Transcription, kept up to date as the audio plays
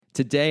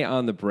Today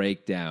on the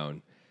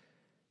breakdown,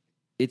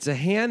 it's a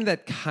hand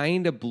that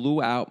kind of blew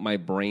out my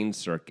brain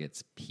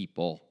circuits,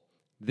 people.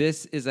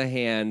 This is a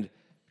hand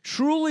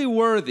truly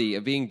worthy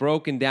of being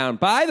broken down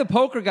by the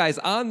poker guys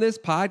on this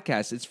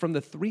podcast. It's from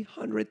the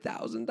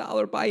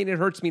 $300,000 buy-in. It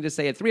hurts me to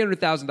say it.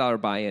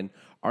 $300,000 buy-in,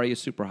 Aria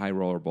Super High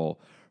Roller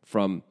Bowl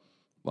from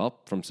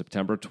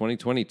September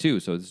 2022.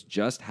 So this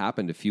just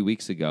happened a few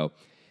weeks ago.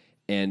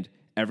 And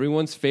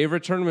everyone's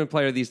favorite tournament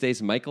player these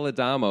days, Michael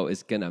Addamo,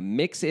 is going to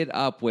mix it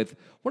up with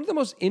one of the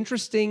most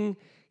interesting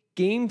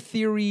game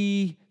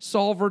theory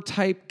solver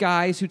type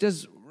guys who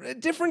does a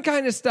different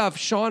kind of stuff,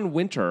 Sean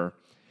Winter.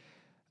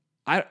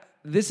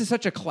 This is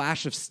such a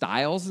clash of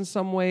styles in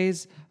some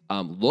ways,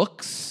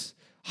 looks,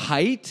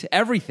 height,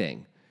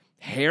 everything,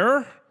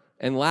 hair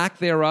and lack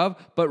thereof.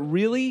 But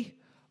really,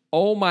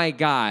 oh my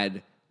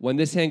God, when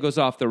this hand goes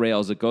off the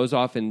rails, it goes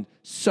off in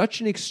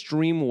such an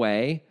extreme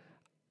way.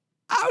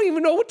 I don't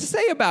even know what to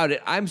say about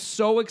it. I'm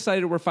so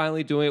excited we're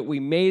finally doing it. We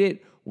made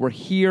it. We're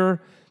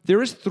here.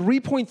 There is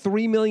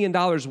 $3.3 million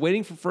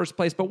waiting for first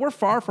place, but we're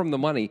far from the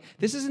money.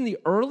 This is in the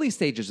early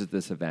stages of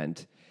this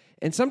event.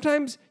 And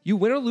sometimes you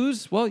win or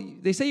lose. Well,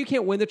 they say you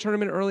can't win the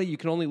tournament early. You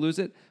can only lose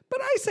it. But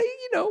I say,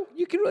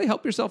 you can really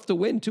help yourself to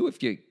win, too,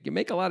 if you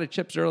make a lot of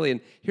chips early. And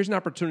here's an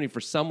opportunity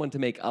for someone to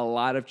make a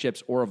lot of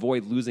chips or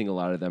avoid losing a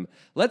lot of them.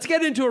 Let's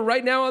get into it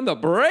right now on The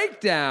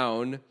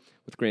Breakdown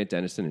with Grant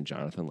Dennison and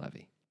Jonathan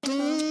Levy.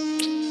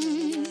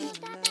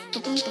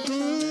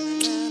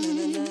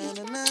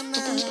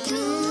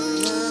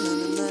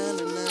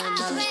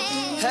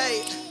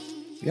 Hey.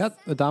 Yeah,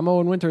 Addamo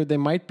and Winter, they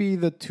might be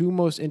the two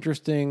most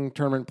interesting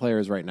tournament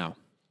players right now.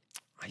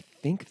 I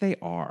think they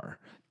are.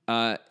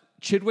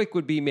 Chidwick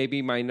would be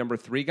maybe my number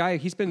 3 guy.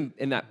 He's been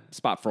in that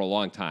spot for a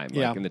long time,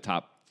 like in the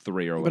top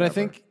 3 or whatever. But I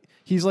think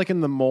he's like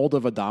in the mold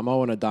of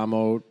Addamo, and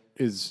Addamo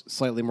is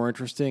slightly more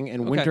interesting.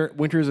 And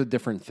Winter is a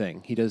different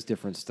thing. He does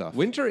different stuff.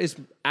 Winter is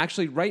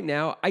actually right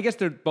now, I guess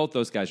both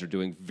those guys are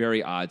doing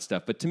very odd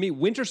stuff. But to me,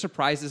 Winter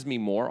surprises me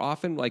more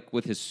often, like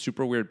with his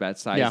super weird bet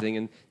sizing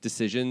and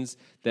decisions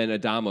than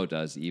Addamo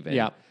does even.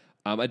 Yeah.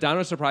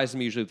 Addamo surprises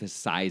me usually with his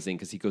sizing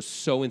because he goes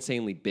so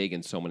insanely big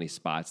in so many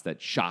spots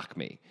that shock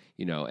me,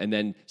 and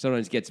then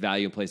sometimes gets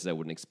value in places I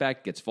wouldn't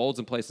expect, gets folds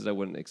in places I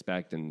wouldn't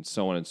expect, and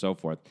so on and so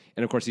forth.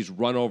 And of course, he's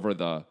run over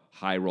the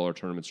high roller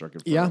tournament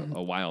circuit for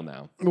a while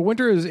now. But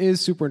Winter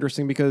is super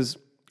interesting because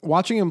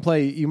watching him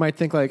play, you might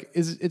think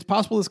it's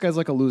possible this guy's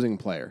like a losing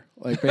player,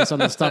 like based on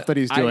the stuff that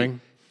he's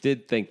doing. I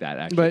did think that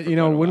actually. But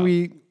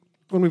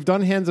when we've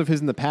done hands of his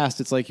in the past,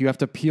 it's like you have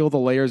to peel the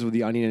layers of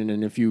the onion,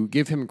 and if you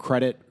give him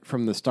credit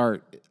from the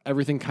start,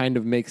 everything kind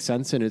of makes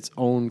sense in its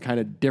own kind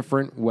of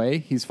different way.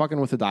 He's fucking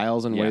with the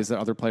dials in ways that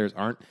other players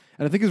aren't.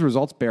 And I think his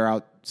results bear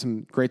out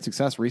some great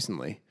success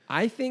recently.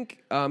 I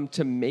think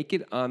to make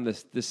it on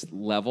this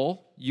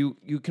level, you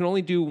can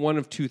only do one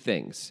of two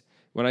things.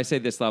 When I say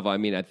this level, I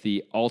mean at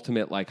the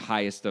ultimate, like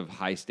highest of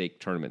high-stake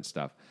tournament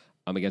stuff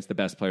against the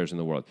best players in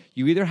the world.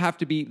 You either have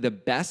to be the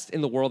best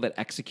in the world at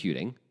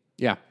executing.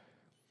 Yeah.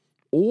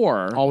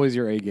 Or always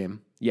your A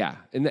game. Yeah.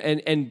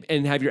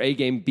 And have your A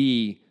game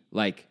be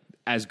like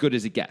as good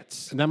as it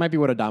gets. And that might be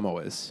what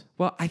Addamo is.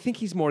 Well, I think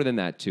he's more than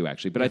that too,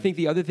 actually. But I think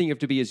the other thing you have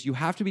to be is you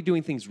have to be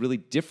doing things really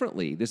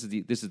differently. This is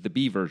the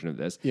B version of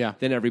this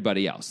than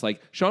everybody else.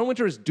 Like Sean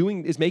Winter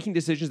is making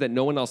decisions that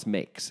no one else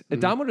makes.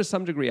 Addamo to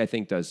some degree, I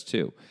think, does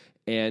too.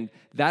 And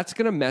that's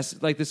going to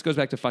mess, like this goes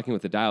back to fucking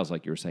with the dials,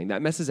 like you were saying.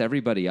 That messes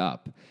everybody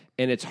up.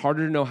 And it's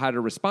harder to know how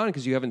to respond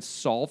because you haven't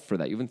solved for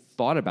that. You haven't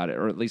thought about it,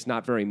 or at least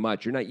not very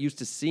much. You're not used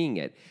to seeing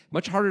it.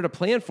 Much harder to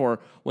plan for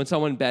when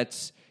someone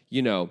bets,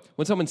 when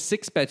someone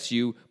 6-bets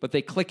you, but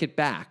they click it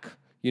back,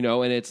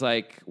 and it's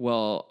like,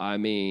 well, I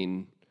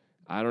mean,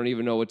 I don't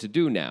even know what to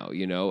do now,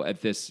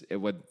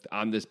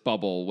 on this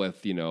bubble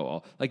with,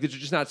 like there's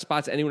just not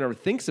spots anyone ever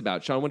thinks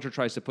about. Sean Winter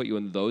tries to put you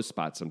in those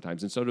spots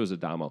sometimes, and so does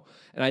Addamo.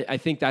 And I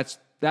think that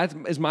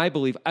is my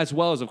belief, as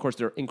well as, of course,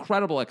 their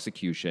incredible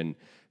execution.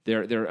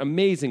 They're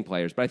amazing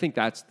players, but I think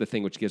that's the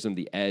thing which gives them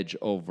the edge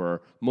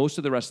over most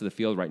of the rest of the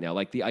field right now,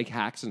 like the Ike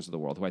Haxtons of the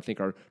world, who I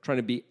think are trying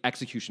to be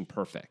execution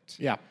perfect.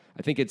 Yeah.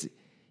 I think it's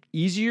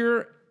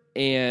easier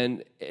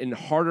and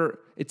harder.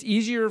 It's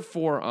easier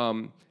for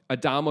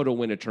Addamo to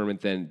win a tournament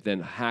than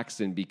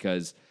Haxton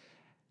because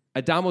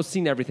Adamo's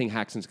seen everything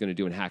Haxton's going to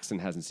do, and Haxton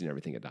hasn't seen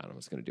everything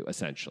Adamo's going to do,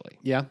 essentially.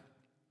 Yeah.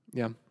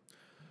 Yeah.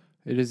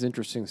 It is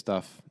interesting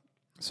stuff.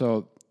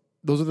 So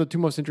those are the two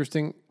most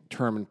interesting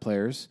tournament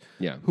players.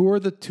 Yeah. Who are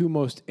the two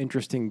most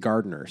interesting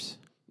gardeners?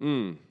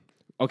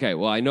 Okay,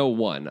 well, I know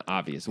one,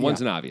 obvious.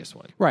 One's an obvious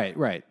one.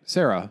 Right.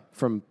 Sarah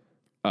from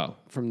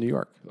New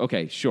York.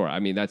 Okay, sure.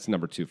 I mean, that's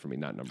number 2 for me,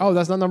 not number 1. Oh,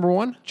 that's not number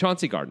 1?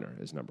 Chauncey Gardner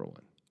is number 1.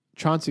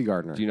 Chauncey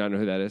Gardner. Do you not know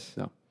who that is?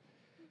 No.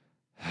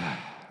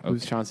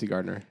 Who's Chauncey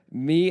Gardner?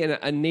 Me and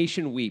a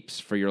nation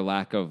weeps for your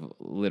lack of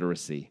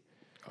literacy.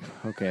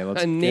 Okay,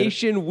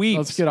 nation weeps.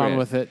 Let's get on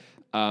with it.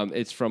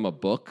 It's from a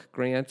book,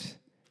 Grant.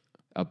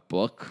 A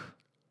book.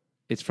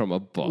 It's from a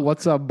book.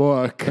 What's a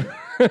book?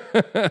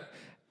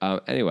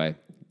 Anyway,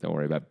 don't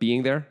worry about it.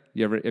 Being There.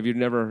 Have you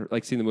never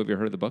seen the movie or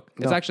heard of the book?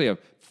 No. It's actually a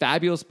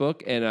fabulous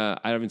book, and I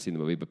haven't seen the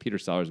movie, but Peter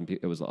Sellers, and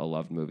it was a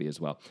loved movie as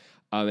well.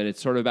 And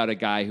it's sort of about a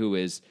guy who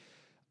is,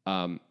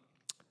 I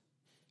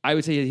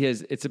would say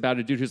it's about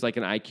a dude who's like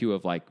an IQ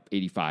of like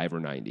 85 or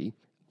 90.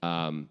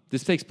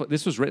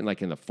 This was written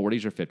like in the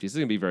 40s or 50s. This is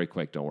gonna be very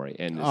quick. Don't worry.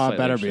 And it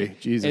better be.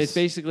 Jesus. And it's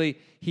basically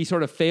he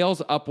sort of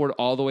fails upward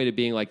all the way to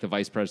being like the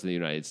vice president of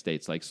the United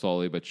States, like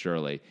slowly but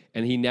surely.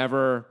 And he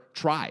never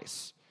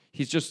tries.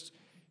 He's just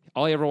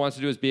all he ever wants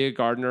to do is be a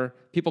gardener.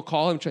 People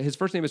call him. His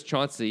first name is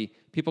Chauncey.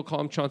 People call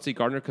him Chauncey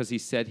Gardner because he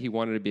said he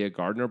wanted to be a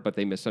gardener, but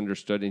they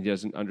misunderstood and he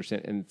doesn't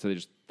understand. And so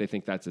they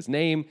think that's his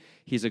name.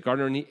 He's a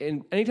gardener.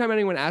 And anytime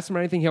anyone asks him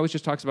anything, he always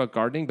just talks about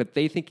gardening, but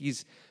they think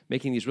he's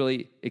making these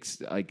really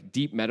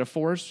deep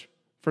metaphors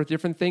for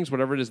different things,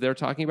 whatever it is they're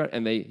talking about.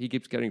 And he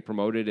keeps getting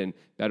promoted and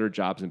better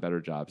jobs.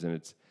 And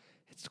it's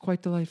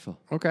quite delightful.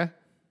 Okay.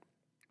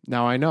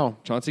 Now I know.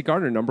 Chauncey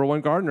Gardner,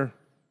 #1 gardener.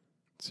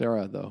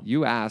 Sarah, though.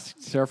 You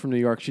asked. Sarah from New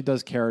York. She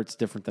does carrots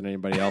different than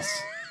anybody else.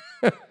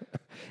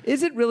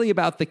 Is it really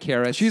about the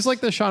carrots? She's like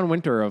the Sean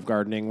Winter of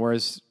gardening,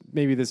 whereas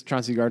maybe this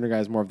Chauncey Gardner guy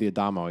is more of the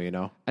Addamo, you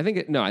know?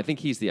 I think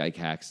he's the Ike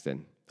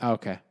Haxton. Oh,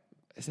 okay.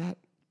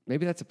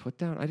 Maybe that's a put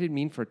down? I didn't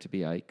mean for it to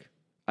be Ike.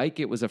 Ike,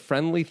 it was a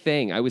friendly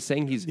thing. I was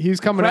saying he's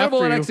coming incredible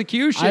after at you.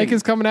 execution. Ike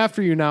is coming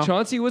after you now.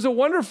 Chauncey was a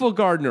wonderful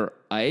gardener.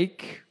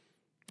 Ike,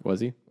 Was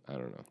he? I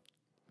don't know.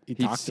 He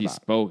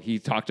He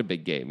talked a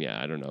big game.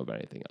 Yeah, I don't know about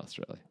anything else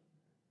really.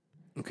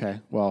 Okay,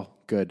 well,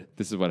 good.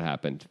 This is what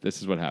happened.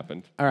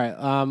 All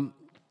right,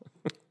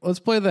 let's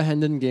play the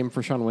Hendon game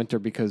for Sean Winter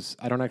because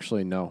I don't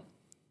actually know.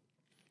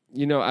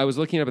 You know, I was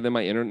looking up and then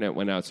my internet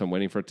went out, so I'm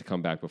waiting for it to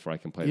come back before I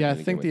can play. Yeah, I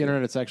Hendon think game the with you.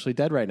 internet's actually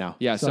dead right now.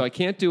 Yeah, so I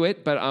can't do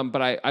it, but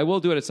I will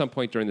do it at some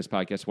point during this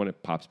podcast when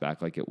it pops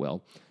back, like it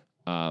will.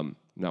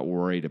 Not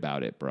worried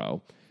about it,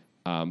 bro.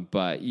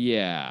 But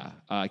yeah,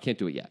 I can't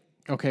do it yet.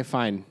 Okay,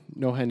 fine.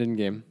 No Hendon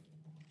game.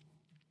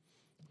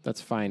 That's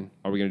fine.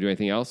 Are we going to do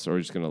anything else, or are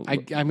we just going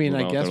to? I mean,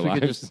 I guess we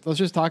could let's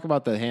just talk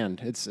about the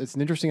hand. It's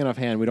an interesting enough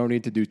hand. We don't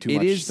need to do too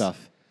much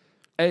stuff.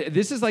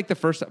 This is like the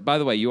first. By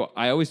the way,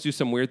 I always do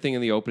some weird thing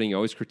in the opening. You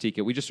always critique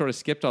it. We just sort of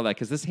skipped all that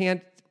because this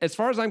hand, as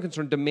far as I'm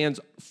concerned,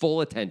 demands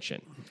full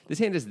attention. This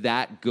hand is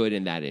that good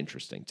and that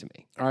interesting to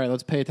me. All right,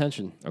 let's pay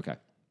attention. Okay.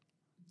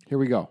 Here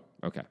we go.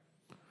 Okay.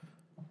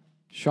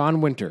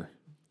 Sean Winter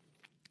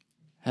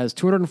has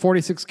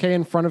 246K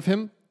in front of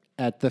him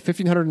at the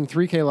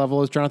 1,503K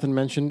level, as Jonathan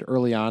mentioned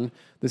early on.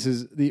 This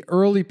is the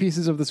early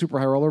pieces of the Super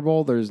High Roller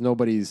Bowl. There's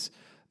nobody's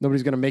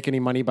going to make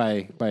any money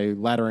by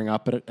laddering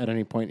up at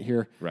any point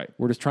here. Right.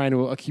 We're just trying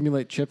to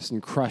accumulate chips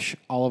and crush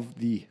all of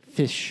the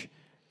fish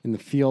in the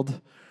field.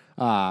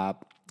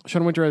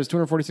 Sean Winter has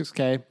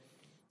 246K,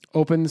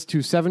 opens to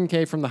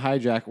 7K from the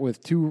hijack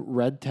with 2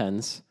 red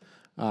 10s.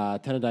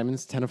 10 of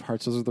diamonds, 10 of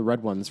hearts. Those are the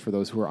red ones for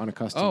those who are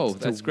unaccustomed. Oh,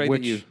 that's great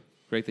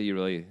that you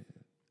really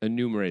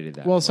enumerated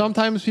that. Well,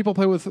 sometimes people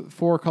play with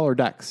 4-color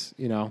decks,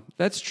 you know.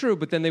 That's true,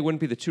 but then they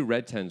wouldn't be the 2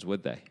 red 10s,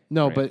 would they?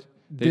 No, Right. but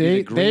They'd be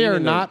the green they are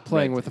and the not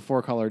playing red with a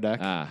 4-color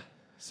deck.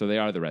 So they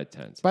are the red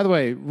 10s. By the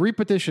way,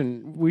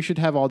 repetition, we should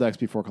have all decks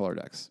be 4-color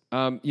decks.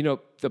 You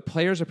know, the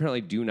players apparently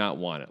do not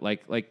want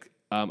it.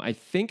 I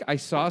think I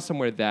saw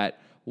somewhere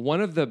that one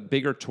of the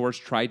bigger tours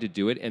tried to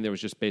do it, and there was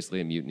just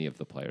basically a mutiny of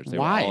the players. They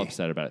Why? were all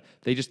upset about it.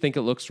 They just think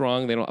it looks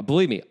wrong. They don't.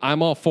 Believe me,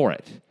 I'm all for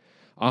it.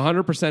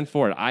 100%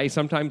 for it. I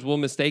sometimes will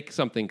mistake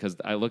something because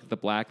I look at the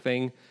black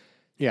thing.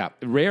 Yeah.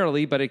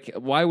 Rarely, but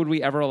why would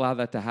we ever allow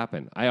that to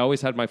happen? I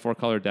always had my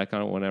 4-color deck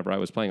on whenever I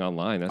was playing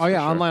online. That's Oh, for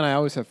yeah, sure. online I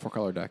always have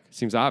 4-color deck.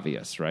 Seems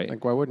obvious, right?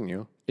 Like, why wouldn't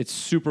you? It's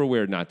super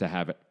weird not to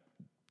have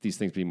these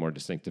things be more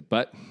distinctive,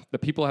 but the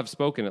people have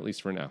spoken, at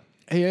least for now.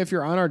 Hey, if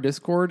you're on our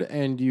Discord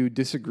and you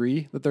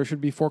disagree that there should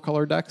be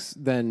 4-color decks,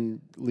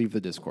 then leave the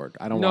Discord.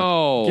 I don't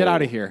want... Get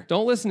out of here.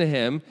 Don't listen to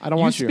him. I don't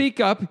want you. You speak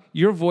up.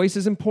 Your voice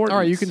is important. All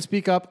right, you can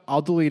speak up.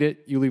 I'll delete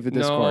it. You leave the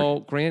Discord. No,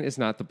 Grant is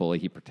not the bully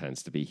he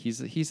pretends to be.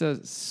 He's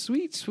a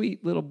sweet,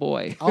 sweet little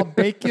boy. I'll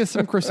bake you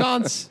some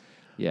croissants.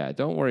 Yeah,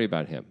 don't worry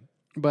about him.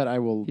 But I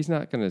will... He's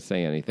not going to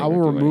say anything. I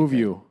will or do remove anything.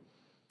 you.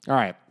 All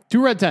right.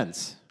 2 red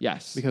 10s.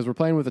 Yes. Because we're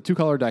playing with a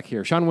 2-color deck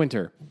here. Sean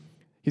Winter.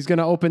 He's going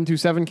to open to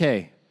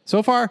 7K.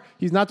 So far,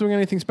 he's not doing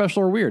anything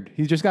special or weird.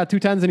 He's just got 2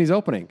 10s and he's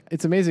opening.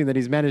 It's amazing that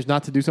he's managed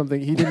not to do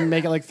something. He didn't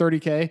make it like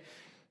 30K.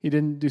 He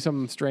didn't do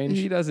something strange.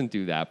 He doesn't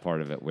do that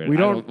part of it weird. We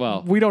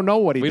don't know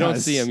what he does. We don't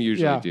see him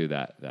usually Yeah. do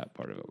that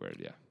part of it weird,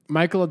 yeah.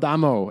 Michael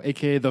Addamo,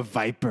 a.k.a. the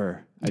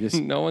Viper.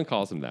 No one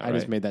calls him that, I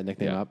just made that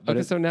nickname up. But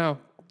Okay, so now...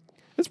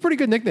 it's a pretty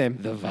good nickname.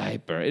 The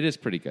Viper. It is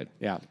pretty good.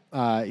 Yeah.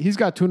 He's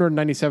got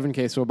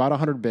 297K, so about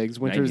 100 bigs.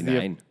 Winter's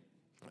 99.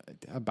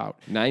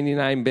 about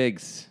 99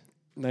 bigs.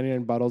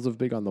 99 bottles of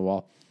big on the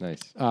wall.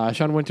 Nice.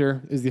 Sean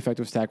Winter is the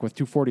effective stack with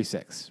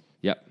 246.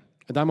 Yep.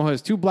 Addamo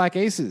has 2 black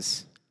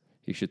aces.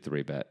 He should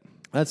 3-bet.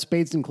 That's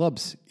spades and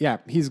clubs. Yeah,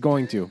 he's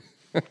going to.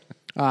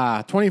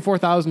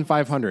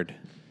 24,500.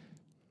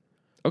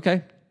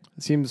 Okay.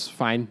 Seems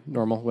fine,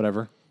 normal,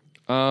 whatever.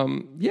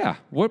 Yeah.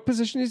 What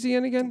position is he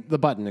in again? The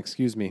button,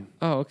 excuse me.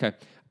 Oh, okay.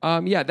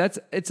 Yeah,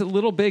 it's a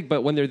little big,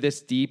 but when they're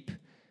this deep,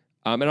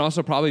 And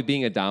also probably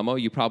being Addamo,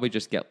 you probably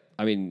just get.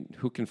 I mean,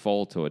 who can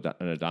fold to an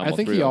Addamo? I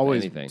think 3 he of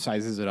always anything?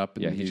 sizes it up.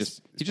 Yeah, he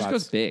just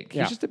goes big.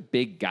 Yeah. He's just a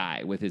big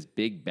guy with his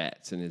big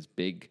bets and his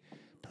big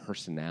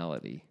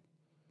personality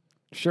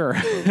Sure.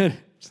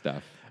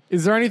 stuff.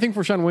 Is there anything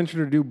for Sean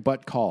Winter to do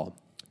but call?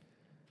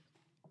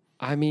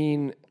 I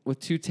mean, with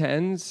 2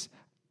 10s,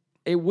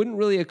 it wouldn't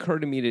really occur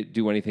to me to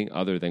do anything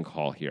other than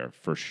call here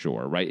for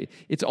sure, right?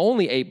 It's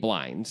only 8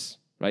 blinds,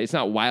 right? It's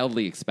not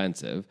wildly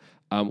expensive.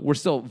 We're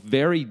still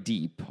very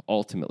deep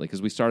ultimately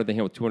because we started the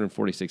hand with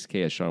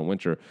 246K as Sean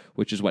Winter,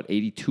 which is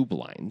 82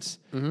 blinds.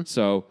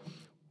 So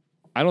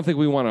I don't think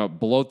we want to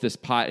bloat this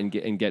pot and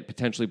get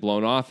potentially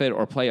blown off it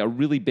or play a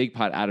really big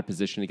pot out of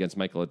position against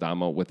Michael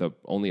Addamo with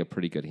only a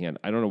pretty good hand.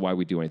 I don't know why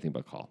we do anything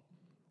but call.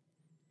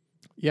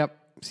 Yep.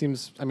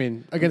 Seems, I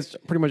mean, against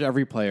pretty much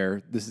every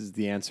player, this is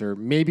the answer.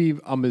 Maybe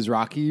a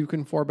Mizrachi you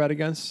can 4-bet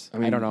against.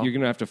 I don't know. You're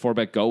going to have to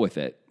 4-bet go with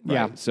it. Right?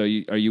 Yeah. So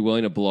are you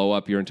willing to blow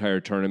up your entire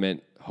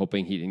tournament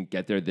hoping he didn't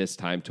get there this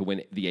time to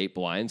win the 8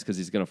 blinds? Because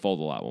he's going to fold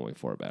a lot when we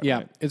 4-bet. Yeah.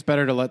 Right? It's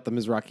better to let the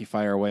Mizrachi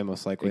fire away,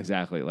 most likely.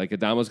 Exactly. Like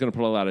Adamo's going to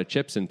put a lot of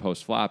chips in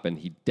post-flop, and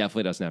he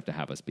definitely doesn't have to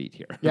have us beat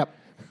here. Yep.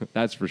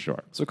 That's for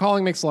sure. So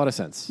calling makes a lot of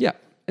sense. Yeah,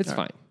 it's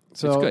fine.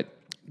 So it's good.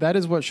 That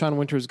is what Sean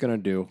Winter is going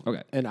to do.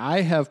 Okay. And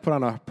I have put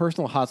on a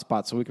personal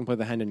hotspot so we can play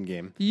the Hendon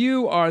game.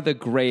 You are the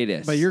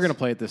greatest. But you're going to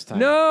play it this time.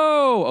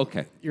 No.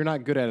 Okay. You're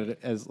not good at it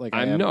as like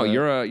I I'm am, no.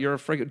 but- You're a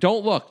freak.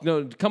 Don't look.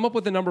 No. Come up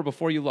with a number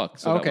before you look.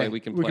 So Okay. that way we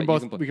can play.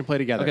 We can play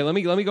together. Okay.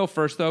 Let me go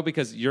first though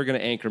because you're going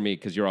to anchor me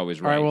because you're always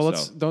right. All right. Well,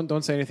 so.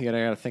 don't say anything yet.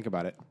 I got to think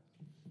about it.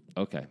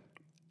 Okay.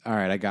 All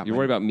right. I got. You're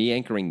worried about me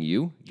anchoring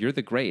you? You're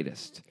the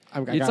greatest.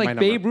 I It's got like my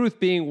Babe number. Ruth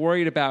being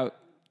worried about,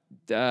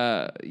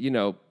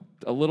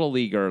 a little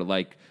leaguer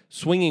like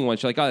swinging one.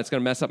 She's like, oh, that's going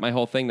to mess up my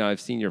whole thing. Now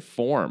I've seen your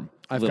form,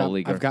 little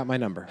leaguer. I've got my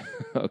number.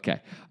 Okay.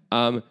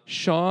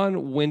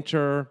 Sean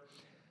Winter,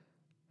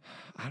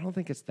 I don't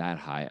think it's that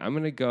high. I'm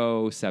going to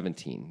go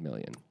 17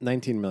 million.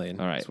 19 million.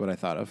 All right. That's what I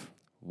thought of.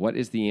 What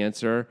is the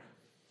answer?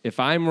 If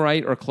I'm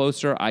right or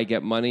closer, I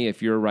get money.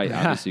 If you're right,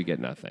 obviously you get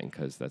nothing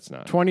because that's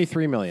not.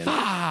 23 million.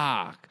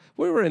 Fuck.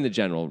 We were in the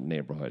general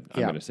neighborhood. I'm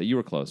Yeah. going to say you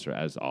were closer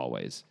as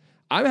always.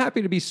 I'm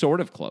happy to be sort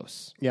of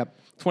close. Yep.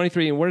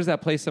 23. And where does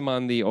that place him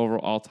on the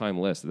overall all-time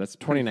list? That's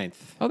 29th.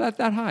 Oh, that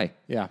high.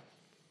 Yeah.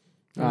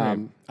 right.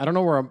 I don't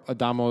know where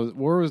Addamo.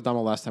 Where was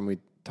Addamo last time we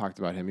talked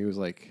about him? He was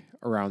like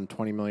around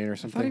 20 million or I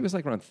something. thought he was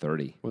like around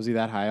 30. Was he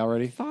that high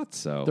already? Thought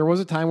so. There was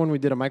a time when we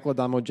did a Michael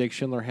Addamo, Jake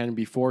Schindler hand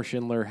before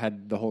Schindler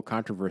had the whole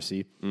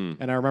controversy.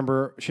 And I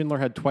remember Schindler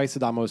had twice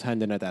Adamo's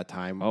Hendon at that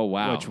time. Oh,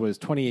 wow. Which was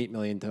 28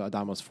 million to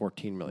Adamo's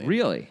 14 million.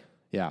 Really?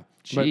 Yeah.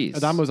 Jeez.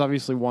 But Adamo's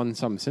obviously won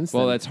some since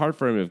Well, then. that's hard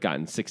for him to have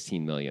gotten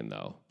 16 million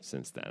though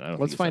since then. I don't. Let's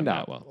think he's find done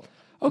out. that well.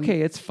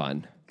 Okay, it's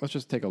fun. Let's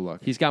just take a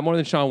look. He's got more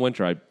than Sean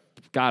Winter. I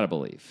gotta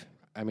believe.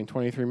 I mean,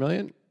 23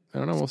 million? I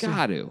don't know. We'll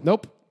got see. to.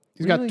 Nope.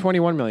 He's Really? got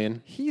 21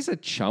 million. He's a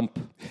chump.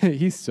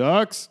 He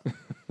sucks.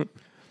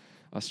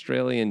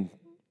 Australian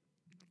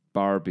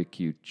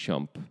barbecue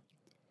chump.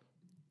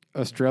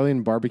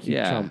 Australian barbecue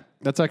Yeah. chump.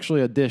 That's actually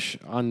a dish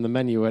on the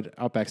menu at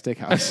Outback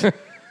Steakhouse.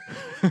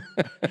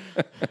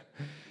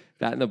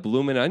 That and the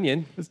bloomin'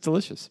 onion. It's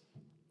delicious.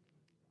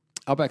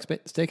 Outback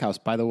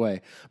Steakhouse, by the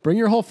way. Bring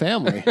your whole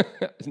family.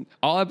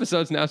 All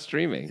episodes now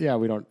streaming. Yeah,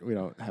 we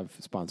don't have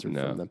sponsored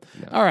No, from them.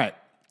 no. All right.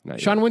 Not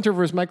Sean yet. Winter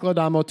versus Michael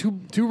Addamo.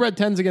 Two red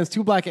tens against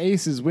 2 black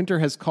aces. Winter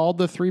has called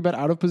the 3-bet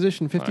out of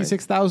position.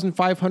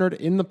 56,500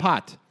 in the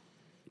pot.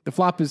 The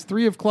flop is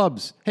 3 of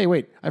clubs. Hey,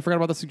 wait. I forgot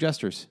about the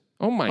suggesters.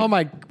 Oh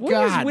my God. What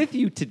is with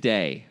you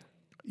today?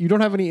 You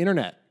don't have any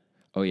internet.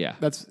 Oh yeah.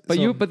 But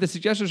the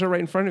suggestors are right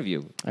in front of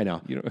you. I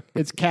know. You know.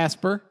 It's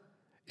Casper.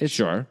 It's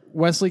Sure.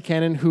 Wesley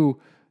Cannon, who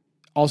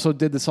also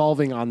did the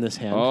solving on this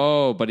hand.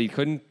 Oh, but he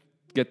couldn't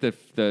get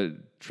the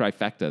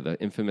trifecta,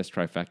 the infamous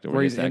trifecta,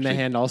 Where he he's has to in the actually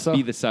hand also?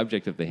 be the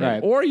subject of the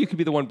hand, Right. or you could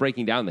be the one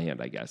breaking down the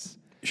hand, I guess.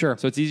 Sure.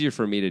 So it's easier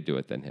for me to do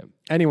it than him.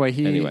 Anyway,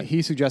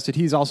 he suggested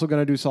he's also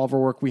going to do solver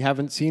work. We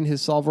haven't seen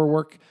his solver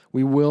work.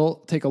 We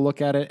will take a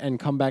look at it and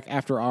come back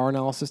after our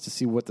analysis to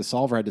see what the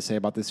solver had to say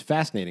about this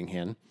fascinating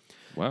hand.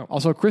 Wow.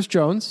 Also, Chris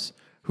Jones,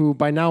 who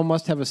by now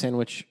must have a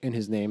sandwich in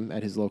his name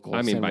at his local.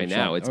 I mean, by sandwich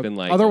now, shop. it's been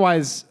like-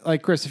 Otherwise,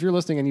 like Chris, if you're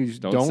listening and you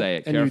don't say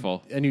it, and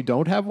careful. and you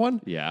don't have one,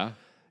 Yeah.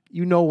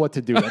 you know what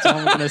to do. That's all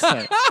I'm going to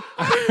say.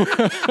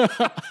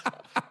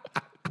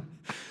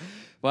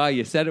 Wow,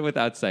 you said it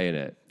without saying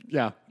it.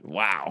 Yeah.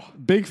 Wow.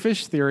 Big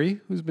Fish Theory,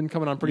 who's been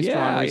coming on pretty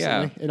strong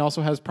recently, and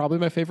also has probably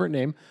my favorite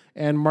name,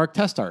 and Mark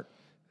Testart.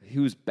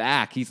 Who's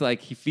back? He's like,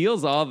 he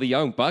feels all the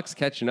young bucks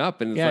catching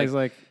up, and it's Yeah, he's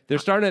like,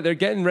 they're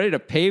getting ready to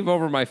pave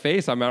over my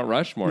face on Mount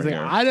Rushmore He's like,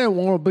 here. I didn't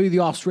want to be the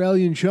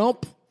Australian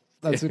chump.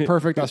 That's a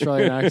perfect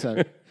Australian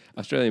accent.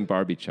 Australian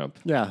Barbie chump.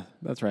 Yeah,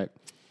 that's right.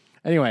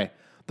 Anyway,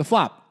 the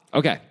flop.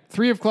 Okay.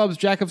 3 of clubs,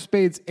 Jack of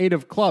spades, 8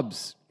 of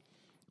clubs.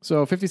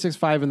 So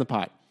 56-5 in the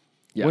pot.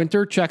 Yeah.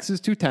 Winter checks his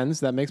 2 10s.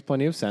 That makes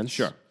plenty of sense.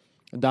 Sure.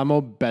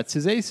 Addamo bets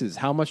his aces.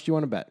 How much do you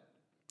want to bet?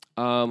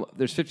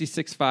 There's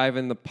 56-5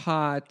 in the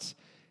pot.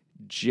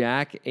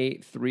 Jack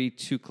 8, 3,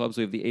 2 clubs.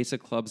 We have the ace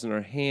of clubs in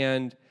our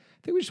hand.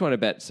 think we just want to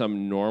bet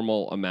some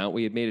normal amount.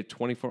 We had made it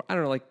 24. I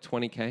don't know, like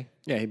 20K.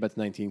 Yeah, he bets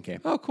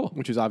 19K. Oh, cool.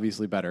 Which is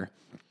obviously better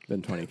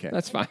than 20K.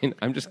 That's fine.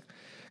 I'm just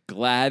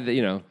glad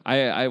that,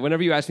 I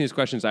whenever you ask me these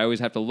questions, I always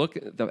have to look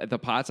at the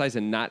pot size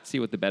and not see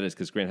what the bet is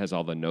because Grant has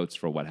all the notes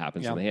for what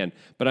happens in the hand.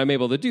 But I'm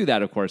able to do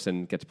that, of course,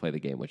 and get to play the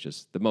game, which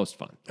is the most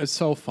fun. It's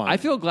so fun. I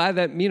feel glad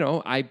that,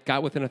 I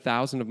got within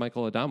 1,000 of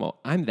Michael Addamo.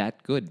 I'm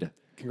that good.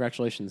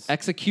 Congratulations.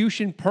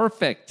 Execution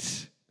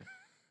perfect.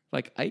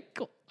 Like Ike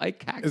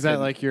Haxton. Is that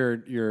like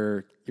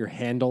your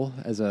handle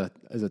as a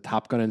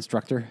Top Gun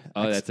instructor?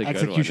 Oh, that's a good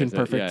execution one.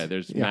 perfect. Yeah,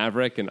 there's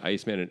Maverick and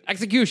Iceman and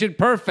execution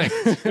perfect.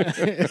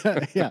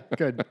 Yeah,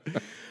 good.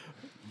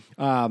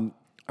 All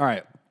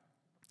right.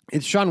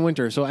 It's Sean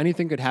Winter, so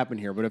anything could happen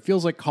here, but it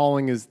feels like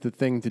calling is the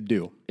thing to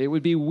do. It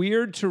would be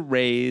weird to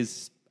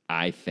raise,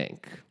 I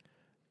think.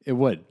 It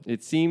would.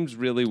 It seems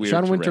really weird.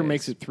 Sean to Winter raise.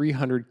 makes it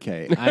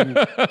 300K.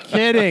 I'm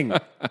kidding.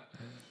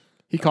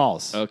 He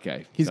calls.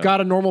 Okay. He's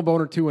got a normal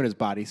bone or two in his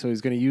body, so he's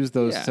going to use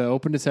those Yeah. to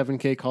open to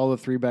 7K, call the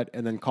 3-bet,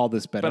 and then call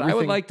this bet. But I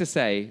would like to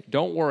say,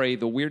 don't worry,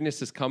 the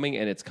weirdness is coming,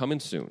 and it's coming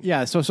soon.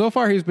 Yeah, so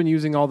far he's been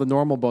using all the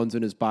normal bones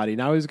in his body.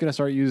 Now he's going to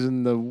start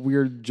using the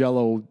weird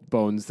jello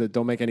bones that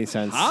don't make any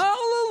sense.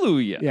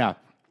 Hallelujah. Yeah.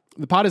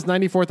 The pot is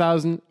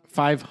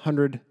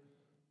 94,500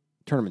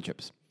 tournament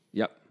chips.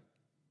 Yep.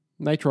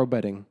 Nitro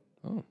betting.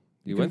 Oh,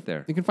 you went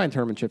there. You can find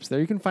tournament chips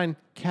there. You can find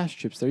cash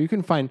chips there. You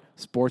can find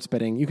sports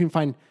betting. You can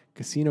find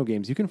casino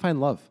games. You can find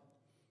love.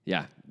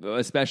 Yeah,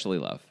 especially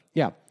love.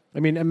 Yeah. I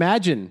mean,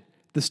 imagine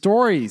the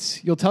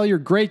stories you'll tell your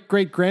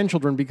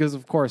great-great-grandchildren because,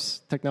 of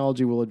course,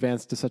 technology will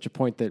advance to such a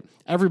point that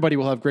everybody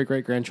will have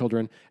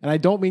great-great-grandchildren. And I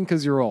don't mean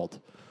because you're old.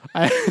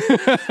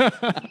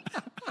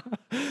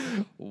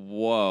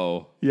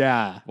 Whoa.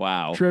 Yeah.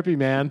 Wow. Trippy,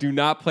 man. Do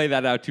not play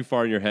that out too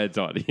far in your heads,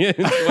 audience.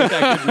 What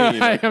that could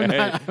mean.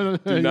 Okay?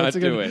 Do not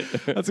do it.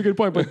 That's a good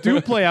point. But do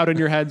play out in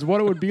your heads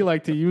what it would be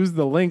like to use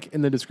the link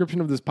in the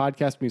description of this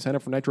podcast when you sign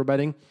up for Nitro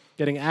Betting,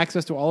 getting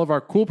access to all of our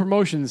cool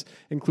promotions,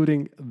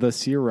 including the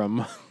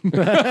serum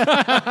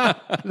that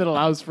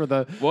allows for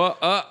the Well,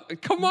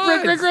 come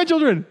on.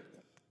 great-grandchildren.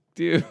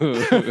 Dude.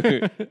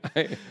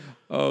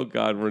 Oh,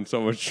 God, we're in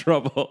so much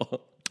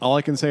trouble. All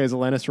I can say is a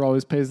Lannister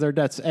always pays their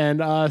debts.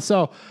 And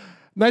so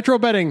Nitro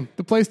Betting,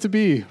 the place to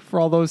be for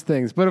all those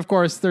things. But, of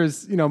course,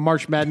 there's,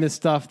 March Madness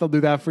stuff. They'll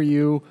do that for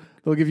you.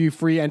 They'll give you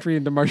free entry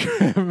into March.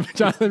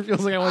 Jonathan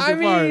feels like I went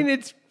too far. I mean,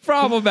 it's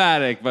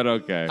problematic, but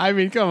okay. I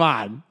mean, come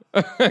on.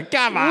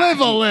 Come on.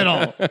 Live a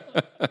little.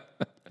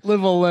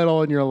 Live a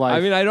little in your life. I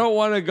mean, I don't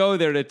want to go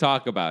there to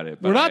talk about it.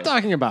 But We're not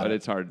talking about but it.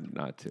 it's hard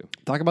not to.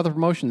 Talk about the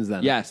promotions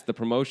then. Yes, the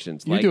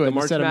promotions. You like do it the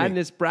March instead of me.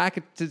 Madness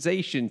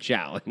bracketization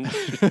challenge.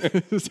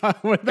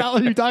 What the hell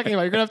are you talking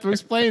about? You're going to have to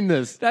explain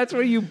this. That's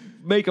where you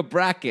make a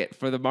bracket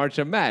for the March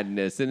of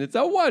Madness, and it's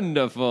a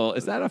wonderful.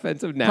 Is that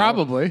offensive now?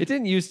 Probably. It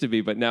didn't used to be,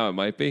 but now it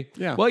might be.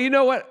 Yeah. Well, you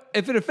know what?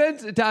 If it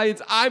offends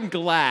Italians, I'm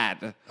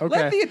glad. Okay.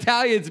 Let the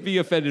Italians be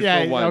offended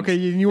Yeah, for once. okay,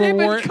 you were They've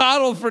been worried-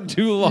 coddled for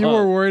too long. You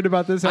were worried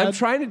about this I'm ad?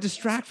 trying to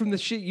distract from the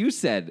shit you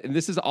said, and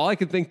this is all I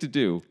can think to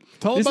do.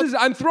 Tell this about- is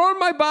I'm throwing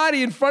my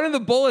body in front of the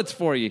bullets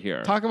for you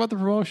here. Talk about the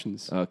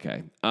promotions.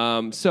 Okay.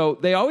 So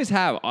they always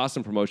have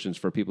awesome promotions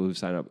for people who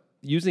sign up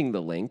using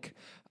the link,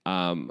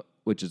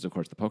 which is, of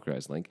course, the Poker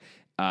Guys link.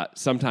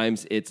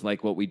 Sometimes it's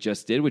like what we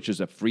just did, which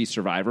is a free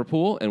survivor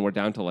pool, and we're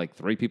down to like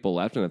 3 people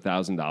left and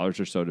 $1,000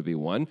 or so to be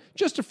won.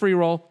 Just a free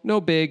roll,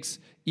 no bigs,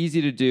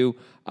 easy to do.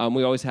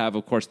 We always have,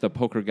 of course, the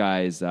Poker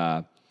Guys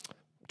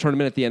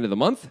tournament at the end of the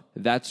month.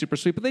 That's super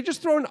sweet. But they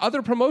just throw in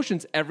other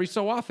promotions every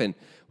so often,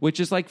 which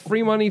is like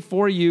free money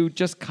for you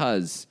just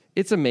because.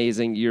 It's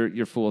amazing.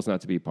 You're fools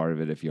not to be part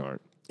of it if you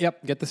aren't.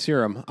 Yep, get the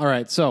serum. All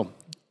right, so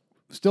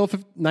still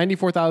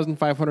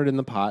 94,500 in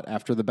the pot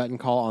after the bet and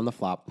call on the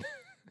flop.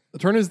 The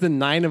turn is the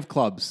 9 of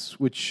clubs,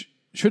 which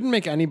shouldn't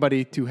make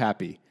anybody too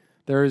happy.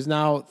 There is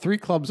now 3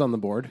 clubs on the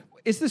board.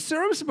 Is the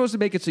serum supposed to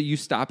make it so you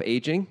stop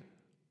aging?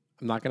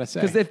 I'm not going to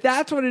say. Because if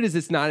that's what it is,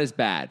 it's not as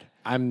bad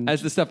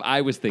as the stuff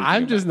I was thinking.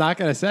 I'm just not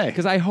going to say.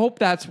 Because I hope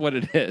that's what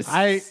it is.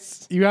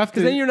 You have to.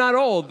 Because then you're not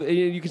old.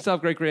 You can still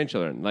have great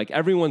grandchildren. Like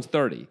everyone's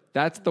 30.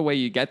 That's the way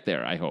you get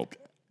there, I hope.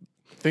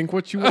 Think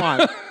what you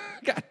want.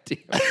 God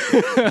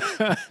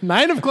damn.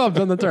 9 of clubs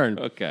on the turn.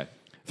 Okay.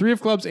 3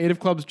 of clubs, 8 of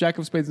clubs, Jack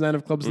of spades, 9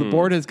 of clubs. The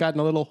board has gotten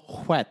a little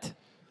wet.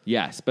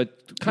 Yes,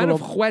 but kind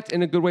of wet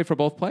in a good way for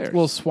both players. A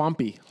little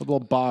swampy, a little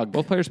bog.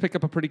 Both players pick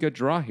up a pretty good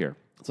draw here.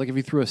 It's like if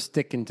you threw a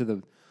stick into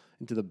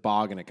the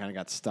bog and it kind of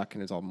got stuck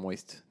and it's all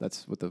moist.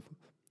 That's what the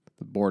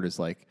board is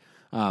like.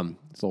 It's a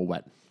little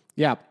wet.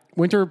 Yeah.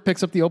 Winter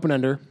picks up the open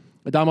ender.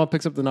 Addamo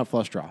picks up the nut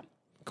flush draw.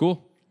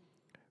 Cool.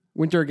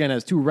 Winter again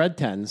has 2 red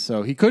 10s,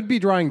 so he could be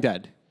drawing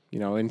dead,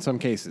 in some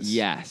cases.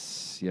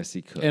 Yes,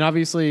 he could. And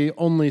obviously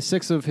only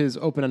 6 of his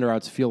open ender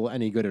outs feel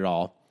any good at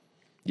all.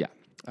 Yeah.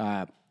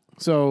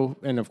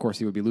 And of course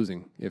he would be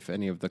losing if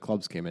any of the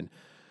clubs came in.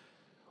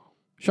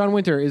 Sean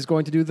Winter is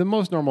going to do the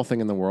most normal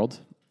thing in the world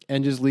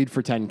and just lead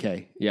for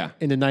 10K. Yeah.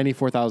 Into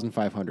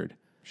 94,500.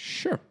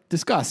 Sure.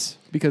 Discuss,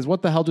 because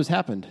what the hell just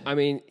happened? I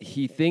mean,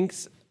 he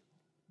thinks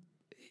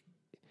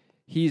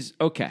He's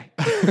okay.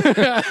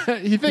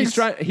 He thinks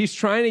He's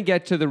trying to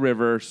get to the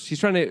river. He's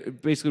trying to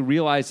basically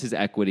realize his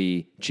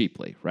equity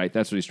cheaply, right?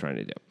 That's what he's trying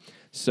to do.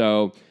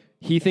 So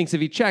he thinks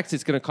if he checks,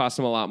 it's going to cost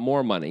him a lot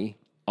more money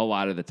a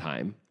lot of the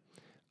time,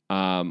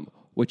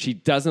 which he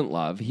doesn't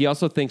love. He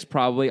also thinks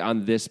probably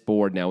on this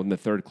board now, when the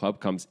third club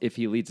comes, if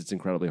he leads, it's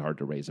incredibly hard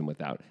to raise him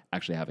without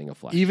actually having a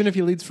flush. even if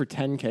he leads for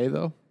 10K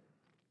though.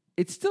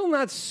 It's still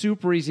not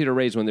super easy to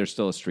raise when there's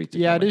still a street to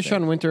Yeah, come, it is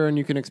Sean Winter, and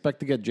you can expect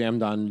to get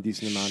jammed on a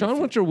decent amount. Sean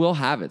Winter will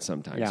have it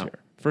sometimes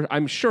here.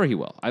 I'm sure he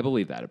will. I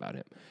believe that about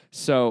him.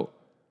 So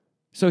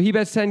he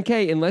bets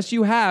 10K. If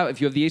you have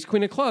the ace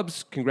queen of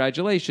clubs,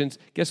 congratulations.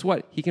 Guess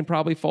what? He can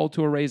probably fold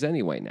to a raise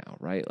anyway now,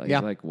 right?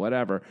 Like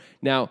whatever.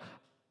 Now,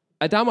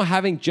 Addamo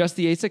having just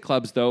the ace of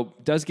clubs, though,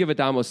 does give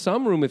Addamo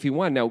some room if he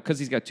won. Now, because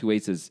he's got two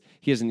aces,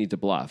 he doesn't need to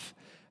bluff.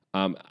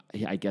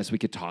 I guess we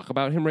could talk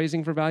about him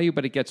raising for value,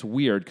 but it gets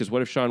weird because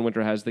what if Sean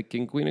Winter has the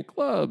king, queen of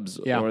clubs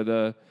or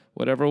the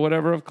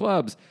whatever of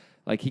clubs?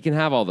 Like he can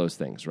have all those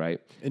things,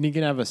 right? And he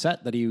can have a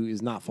set that he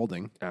is not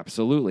folding.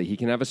 Absolutely. He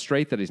can have a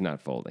straight that he's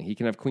not folding. He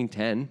can have queen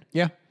 10.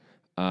 Yeah.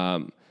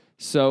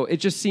 So it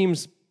just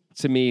seems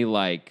to me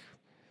like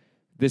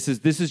this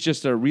is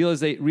just a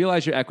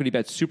realize your equity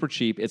bet's super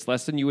cheap. It's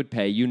less than you would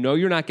pay. You know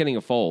you're not getting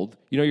a fold.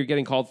 You know you're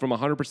getting called from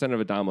 100%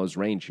 of Addamo's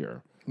range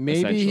here.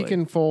 Maybe he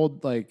can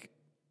fold like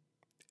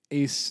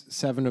ace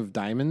 7 of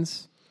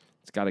diamonds.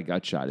 It's got a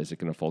gut shot. Is it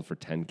going to fold for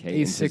 10K?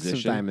 Ace 6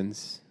 of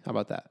diamonds. How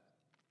about that?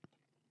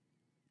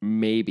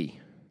 Maybe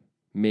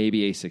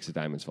ace 6 of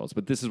diamonds folds.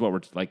 But this is what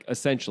we're like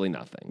essentially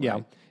nothing. Yeah.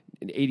 Right?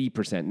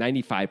 80%,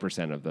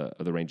 95%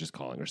 of the range is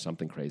calling or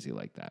something crazy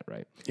like that,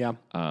 right? Yeah.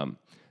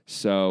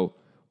 So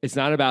it's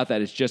not about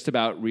that. It's just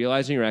about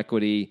realizing your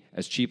equity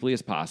as cheaply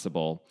as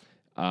possible.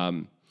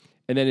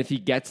 And then if he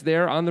gets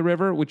there on the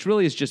river, which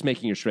really is just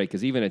making your straight,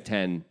 because even at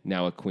 10,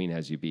 now a queen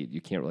has you beat. You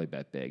can't really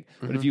bet big.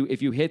 Mm-hmm. But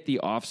if you hit the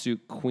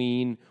offsuit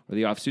queen or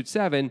the offsuit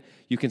 7,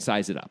 you can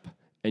size it up.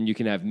 And you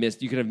can have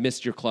missed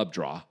your club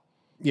draw.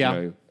 Yeah.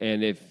 You know?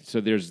 And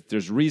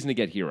there's reason to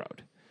get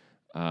heroed.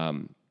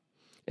 And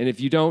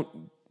if you don't,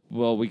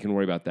 well, we can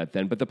worry about that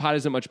then. But the pot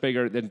isn't much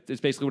bigger.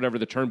 It's basically whatever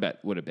the turn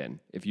bet would have been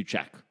if you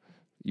check.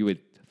 You would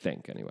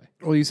think anyway.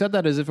 Well, you said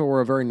that as if it were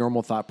a very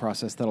normal thought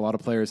process that a lot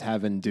of players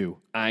have and do.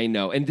 I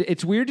know. And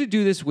it's weird to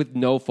do this with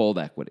no fold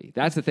equity.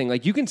 That's the thing.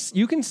 Like you can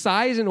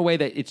size in a way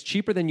that it's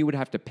cheaper than you would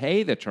have to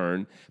pay the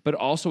turn, but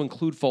also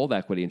include fold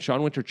equity. And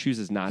Sean Winter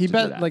chooses not to do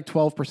that. He bet like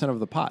 12% of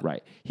the pot.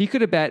 Right. He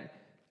could have bet,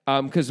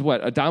 because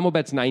Addamo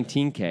bets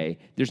 19K.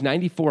 There's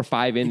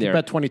 94.5 in there.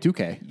 Bet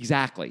 22K.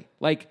 Exactly.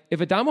 Like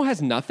if Addamo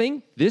has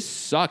nothing, this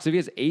sucks. If he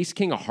has ace,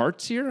 king of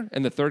hearts here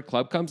and the third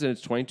club comes and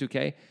it's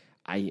 22K,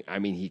 I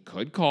mean, he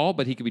could call,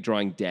 but he could be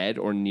drawing dead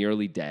or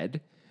nearly dead.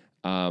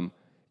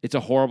 It's a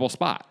horrible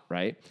spot,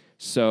 right?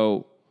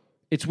 So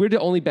it's weird to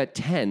only bet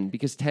 10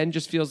 because 10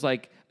 just feels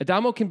like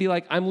Addamo can be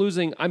like, I'm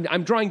losing,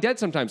 I'm drawing dead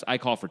sometimes. I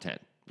call for 10.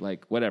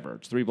 Like, whatever.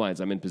 It's 3 blinds.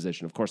 I'm in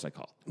position. Of course I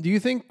call. Do you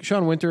think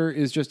Sean Winter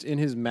is just in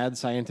his mad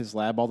scientist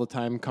lab all the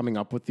time coming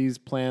up with these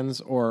plans?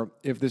 Or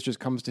if this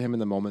just comes to him in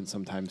the moment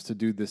sometimes to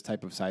do this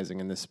type of sizing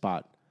in this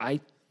spot?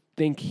 I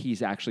think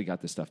he's actually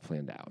got this stuff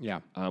planned out. Yeah.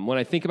 When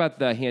I think about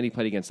the hand he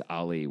played against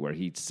Ali where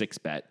he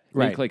 6-bet,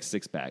 right. He like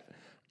 6-bet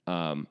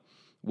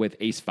with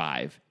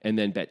ace-5 and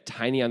then bet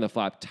tiny on the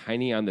flop,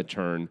 tiny on the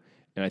turn,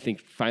 and I think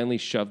finally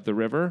shoved the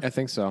river. I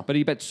think so. But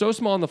he bet so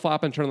small on the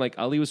flop and turn, like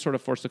Ali was sort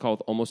of forced to call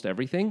with almost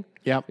everything.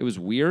 Yeah. It was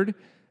weird.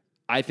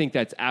 I think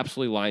that's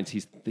absolutely lines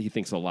he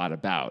thinks a lot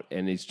about.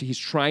 And he's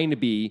trying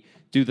to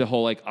do the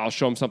whole, like, I'll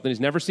show him something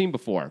he's never seen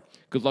before.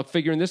 Good luck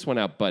figuring this one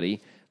out,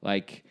 buddy.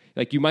 Like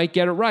you might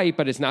get it right,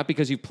 but it's not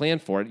because you've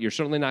planned for it. You're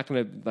certainly not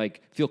going to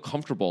feel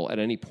comfortable at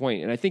any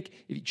point. And I think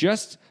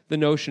just the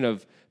notion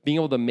of being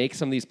able to make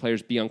some of these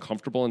players be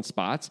uncomfortable in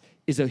spots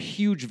is a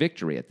huge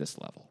victory at this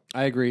level.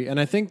 I agree. And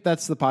I think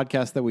that's the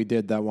podcast that we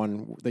did, that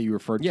one that you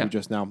referred to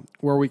just now,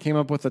 where we came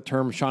up with the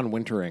term Sean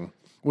Wintering,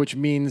 which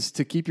means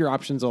to keep your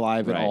options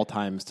alive at all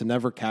times, to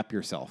never cap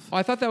yourself. Oh,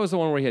 I thought that was the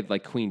one where he had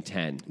like queen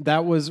 10.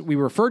 We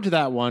referred to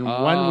that one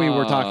when we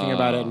were talking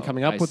about it and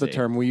coming up with the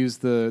term. We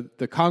used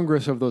the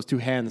congress of those two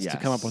hands to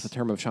come up with the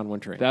term of Sean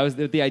Wintering. That was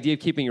the idea of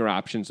keeping your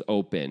options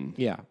open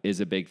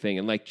is a big thing.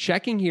 And like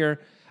checking here,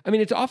 I mean,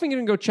 it's often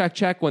going to go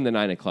check when the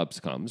 9 of clubs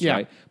comes,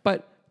 right?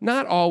 But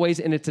not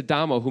always, and it's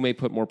Addamo who may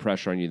put more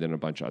pressure on you than a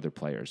bunch of other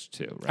players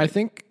too, right? I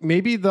think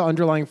maybe the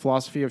underlying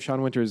philosophy of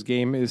Sean Winter's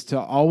game is to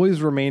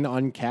always remain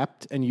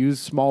uncapped and use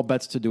small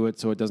bets to do it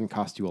so it doesn't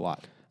cost you a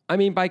lot. I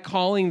mean, by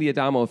calling the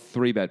Addamo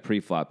 3-bet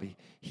preflop,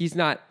 he's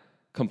not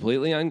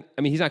completely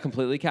he's not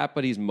completely capped,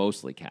 but he's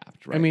mostly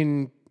capped, right? I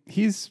mean,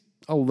 he's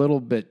a little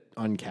bit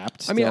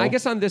uncapped still. I mean, I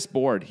guess on this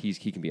board, he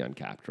can be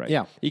uncapped, right?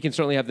 Yeah. He can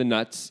certainly have the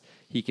nuts.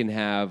 He can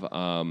have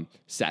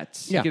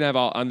sets. Yeah. He can have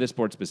all on this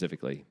board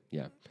specifically.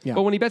 Yeah.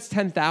 But when he bets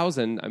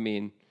 10,000, I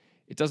mean,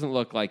 it doesn't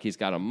look like he's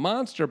got a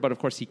monster, but of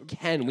course he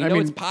can. We know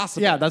it's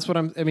possible. Yeah, that's what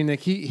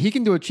he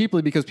can do it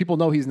cheaply because people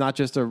know he's not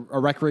just a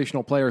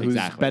recreational player who's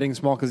betting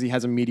small because he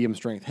has a medium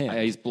strength hand.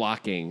 He's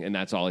blocking, and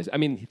that's all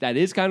that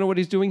is kind of what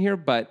he's doing here,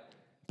 but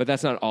But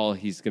that's not all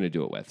he's going to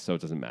do it with, so it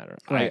doesn't matter.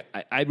 Right.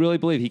 I really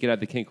believe he could have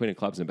the king, queen of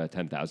clubs and bet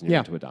 10,000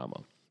 to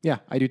Addamo. Yeah,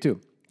 I do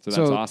too. So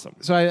that's awesome.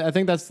 So I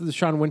think that's the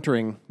Sean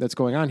Wintering that's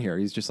going on here.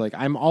 He's just like,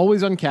 I'm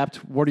always uncapped.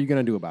 What are you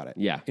going to do about it?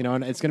 Yeah.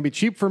 And it's going to be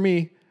cheap for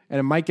me,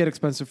 and it might get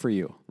expensive for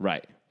you.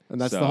 Right. And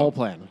that's the whole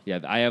plan. Yeah,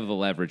 I have the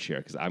leverage here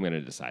because I'm going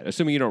to decide.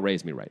 Assuming you don't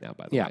raise me right now,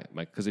 by the Yeah. way.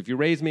 Because if you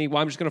raise me,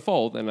 well, I'm just going to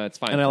fold, and that's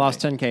fine. And I for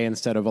lost me. 10K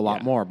instead of a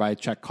lot more by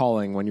check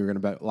calling when you were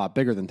going to bet a lot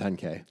bigger than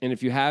 10K. And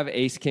if you have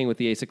ace king with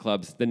the ace of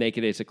clubs, the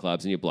naked ace of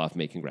clubs, and you bluff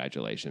me,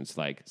 congratulations.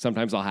 Like,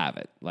 sometimes I'll have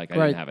it. Like, I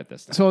didn't have it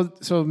this time.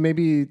 So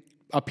maybe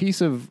a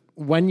piece of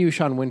when you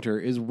Sean Winter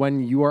is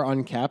when you are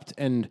uncapped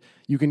and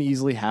you can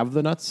easily have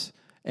the nuts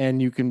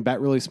and you can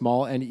bet really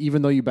small. And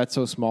even though you bet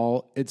so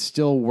small, it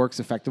still works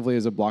effectively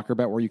as a blocker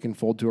bet where you can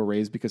fold to a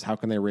raise because how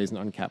can they raise an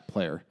uncapped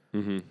player?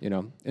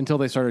 Until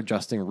they start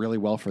adjusting really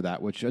well for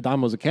that, which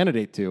Addamo's a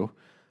candidate to.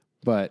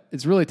 But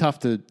it's really tough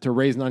to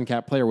raise an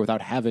uncapped player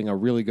without having a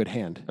really good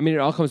hand. I mean, it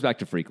all comes back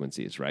to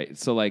frequencies, right?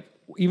 So, like,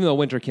 even though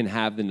Winter can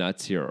have the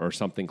nuts here or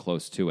something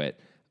close to it,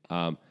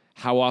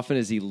 how often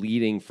is he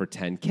leading for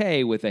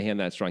 10K with a hand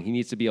that strong? He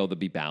needs to be able to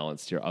be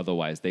balanced here.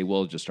 Otherwise, they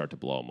will just start to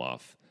blow him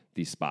off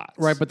these spots.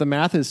 Right, but the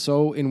math is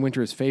so in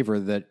Winter's favor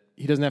that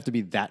he doesn't have to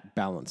be that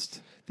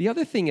balanced. The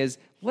other thing is,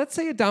 let's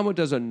say Addamo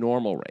does a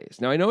normal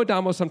raise. Now, I know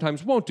Addamo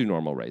sometimes won't do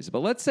normal raises, but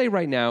let's say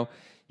right now,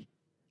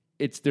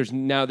 there's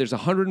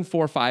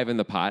 104.5 in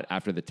the pot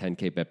after the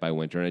 10K bet by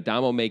Winter, and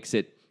Addamo makes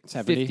it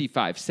 70.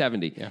 55,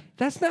 70. Yeah.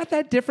 That's not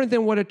that different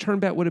than what a turn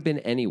bet would have been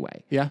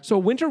anyway. Yeah. So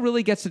Winter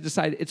really gets to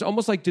decide. It's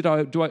almost like,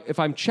 if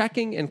I'm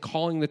checking and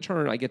calling the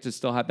turn, I get to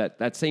still have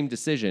that same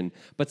decision.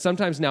 But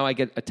sometimes now I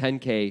get a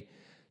 10K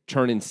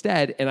turn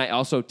instead, and I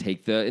also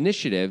take the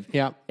initiative.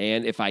 Yeah.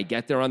 And if I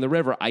get there on the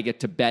river, I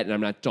get to bet, and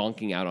I'm not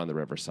donking out on the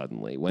river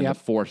suddenly when the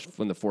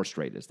four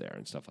straight is there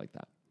and stuff like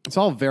that. It's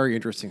all very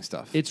interesting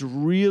stuff. It's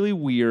really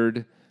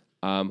weird.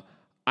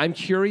 I'm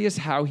curious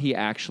how he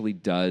actually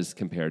does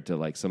compared to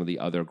like some of the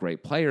other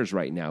great players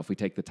right now. If we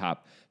take the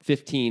top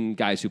 15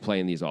 guys who play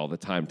in these all the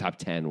time, top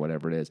 10,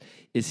 whatever it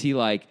is he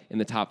like in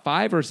the top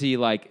 5 or is he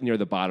like near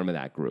the bottom of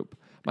that group?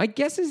 My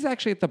guess is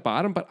actually at the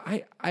bottom, but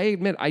I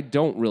admit I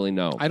don't really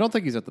know. I don't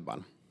think he's at the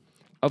bottom.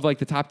 Of like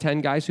the top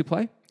 10 guys who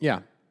play? Yeah.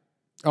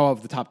 Oh,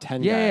 of the top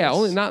 10 guys. Yeah,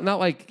 only not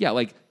like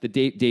the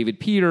David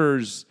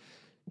Peters,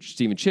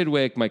 Stephen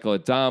Chidwick, Michael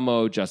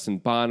Addamo, Justin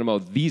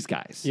Bonomo, these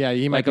guys. Yeah,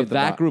 he might like be of at the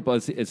that group.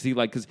 Is he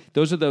like, because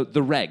those are the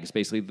regs,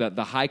 basically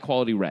the high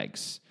quality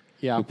regs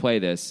who play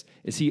this.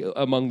 Is he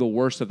among the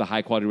worst of the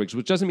high quality regs?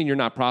 Which doesn't mean you're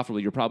not profitable.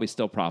 You're probably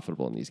still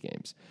profitable in these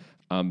games.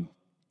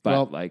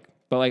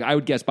 But I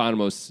would guess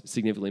Bonomo's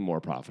significantly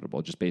more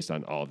profitable just based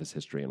on all of his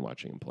history and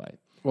watching him play.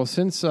 Well,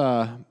 since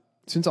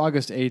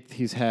August 8th,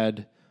 he's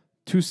had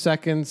 2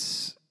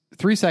 seconds.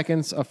 3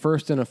 seconds, a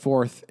first and a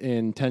fourth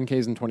in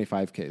 10Ks and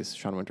 25Ks,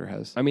 Sean Winter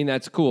has. I mean,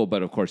 that's cool,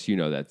 but of course,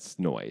 that's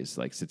noise,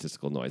 like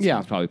statistical noise. Yeah.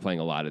 He's probably playing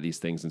a lot of these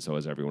things, and so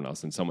is everyone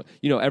else. And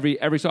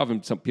every so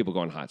often, some people go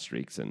on hot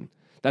streaks, and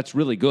that's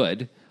really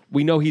good.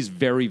 We know he's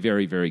very,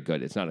 very, very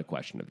good. It's not a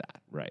question of that,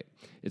 right?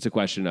 It's a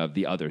question of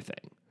the other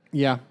thing.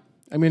 Yeah.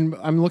 I mean,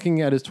 I'm looking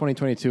at his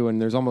 2022,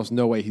 and there's almost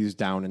no way he's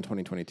down in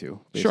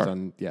 2022 based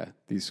on,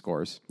 these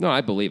scores. No,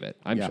 I believe it.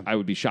 I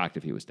would be shocked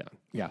if he was down.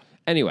 Yeah.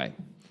 Anyway,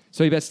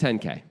 so he bets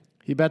 10K.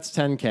 He bets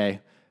 10K.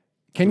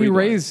 Can you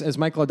raise as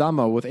Michael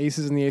Addamo with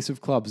aces and the ace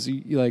of clubs?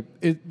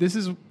 This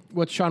is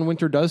what Sean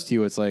Winter does to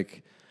you. It's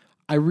like,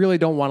 I really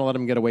don't want to let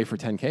him get away for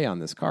 10K on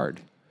this card.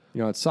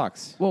 It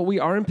sucks. Well, we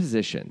are in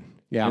position.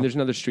 Yeah. And there's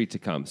another street to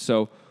come.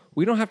 So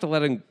we don't have to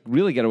let him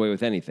really get away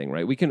with anything,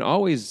 right? We can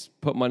always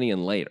put money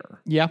in later.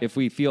 Yeah. If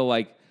we feel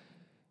like,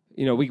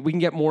 we can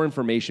get more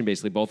information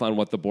basically both on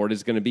what the board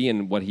is going to be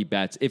and what he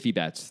bets, if he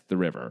bets the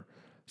river.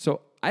 So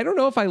I don't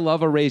know if I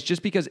love a raise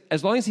just because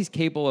as long as he's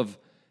capable of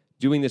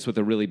doing this with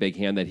a really big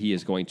hand that he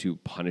is going to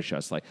punish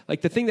us.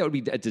 Like the thing that would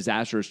be a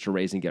disaster is to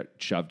raise and get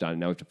shoved on.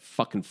 Now we have to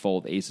fucking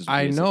fold aces with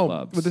ace of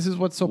clubs. But this is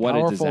what's so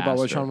powerful about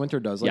what Sean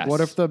Winter does. Like,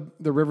 what if the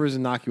river is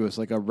innocuous,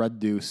 like a red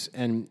deuce,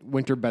 and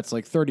Winter bets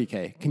like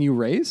 30K? Can you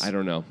raise? I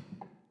don't know.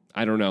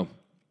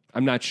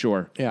 I'm not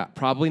sure. Yeah.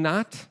 Probably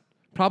not.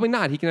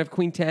 He can have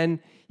queen 10.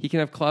 He can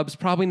have clubs.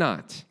 Probably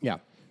not. Yeah.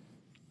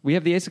 We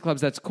have the ace of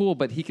clubs. That's cool,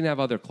 but he can have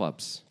other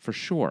clubs for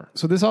sure.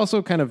 So this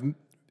also kind of,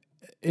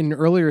 in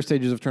earlier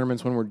stages of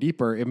tournaments when we're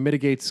deeper, it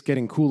mitigates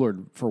getting cooler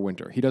for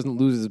Winter. He doesn't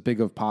lose as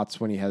big of pots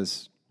when he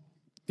has,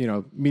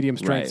 medium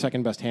strength,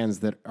 second best hands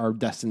that are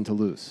destined to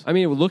lose. I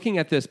mean, looking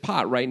at this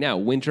pot right now,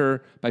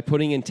 Winter, by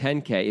putting in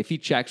 10K, if he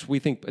checks, we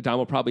think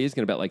Addamo probably is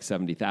going to bet like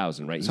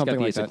 70,000, right? He's got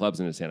the ace of clubs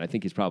in his hand. I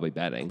think he's probably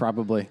betting.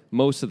 Probably.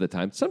 Most of the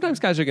time. Sometimes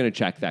guys are going to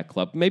check that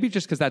club. Maybe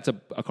just because that's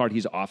a card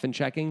he's often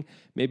checking.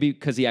 Maybe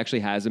because he actually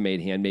has a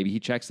made hand. Maybe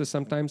he checks this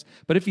sometimes.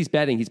 But if he's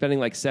betting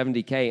like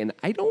 70K. And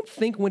I don't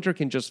think Winter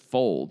can just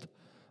fold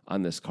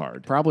on this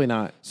card. Probably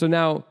not.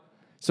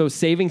 So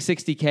saving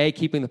 60K,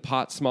 keeping the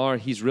pot smaller,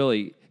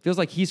 feels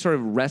like he's sort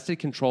of wrested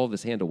control of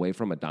this hand away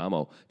from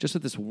Addamo just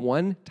with this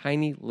one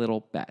tiny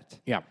little bet.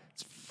 Yeah.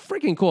 It's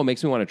freaking cool. It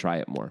makes me want to try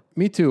it more.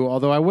 Me too,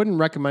 although I wouldn't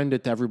recommend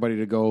it to everybody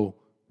to go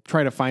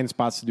try to find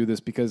spots to do this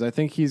because I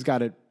think he's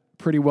got it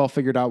pretty well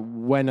figured out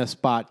when a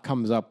spot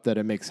comes up that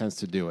it makes sense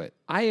to do it.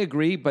 I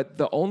agree, but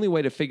the only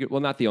way to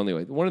not the only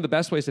way. One of the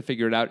best ways to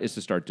figure it out is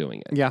to start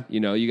doing it. Yeah.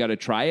 You got to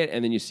try it,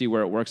 and then you see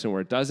where it works and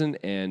where it doesn't,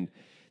 and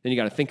then you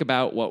got to think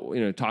about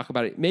talk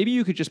about it. Maybe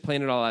you could just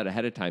plan it all out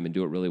ahead of time and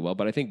do it really well,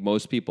 but I think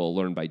most people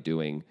learn by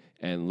doing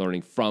and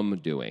learning from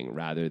doing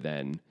rather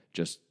than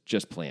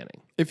just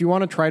planning. If you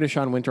want to try to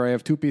Sean Winter, I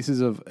have 2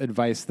 pieces of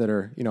advice that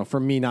are,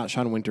 from me, not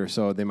Sean Winter,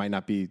 so they might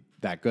not be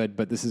that good,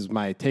 but this is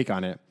my take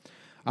on it.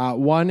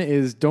 One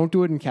is don't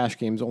do it in cash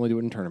games, only do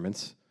it in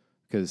tournaments,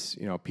 because,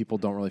 people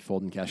don't really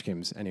fold in cash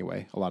games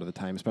anyway, a lot of the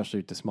time,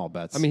 especially to small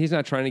bets. I mean, he's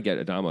not trying to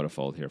get Addamo to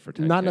fold here for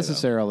 10K. Not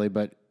necessarily,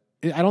 but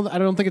I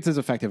don't think it's as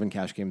effective in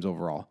cash games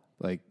overall.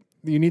 Like,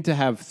 you need to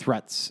have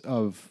threats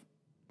of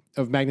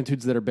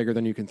magnitudes that are bigger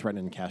than you can threaten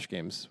in cash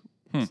games.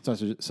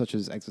 Such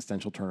as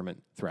existential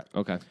tournament threat.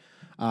 Okay.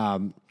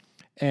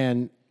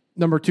 And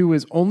number 2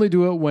 is only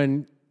do it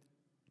when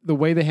the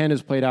way the hand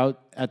is played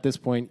out at this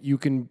point, you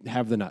can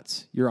have the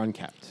nuts. You're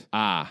uncapped.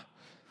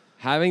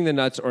 Having the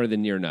nuts or the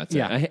near nuts.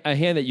 Yeah. A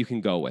hand that you can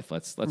go with.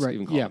 Let's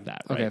even call it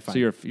that. Right? Okay, fine.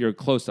 So you're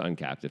close to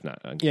uncapped, if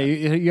not uncapped. Yeah,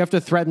 you have to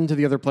threaten to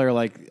the other player,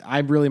 like, I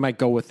really might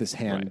go with this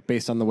hand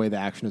based on the way the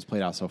action is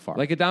played out so far.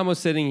 Like Addamo's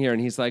sitting here and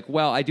he's like,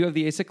 well, I do have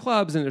the ace of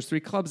clubs and there's 3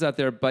 clubs out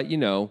there, but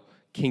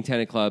King 10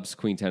 of clubs,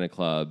 Queen 10 of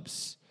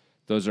clubs.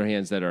 Those are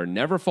hands that are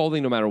never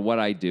folding no matter what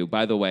I do.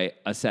 By the way,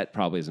 a set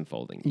probably isn't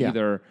folding. Yeah.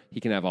 Either he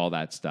can have all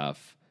that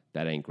stuff.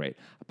 That ain't great.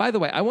 By the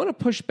way, I want to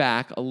push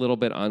back a little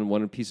bit on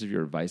one piece of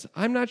your advice.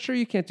 I'm not sure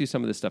you can't do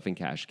some of this stuff in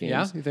cash games.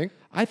 Yeah, you think?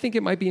 I think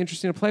it might be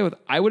interesting to play with.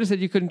 I would have said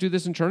you couldn't do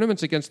this in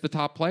tournaments against the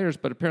top players,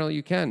 but apparently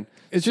you can.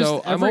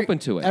 I'm open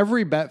to it.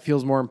 Every bet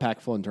feels more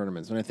impactful in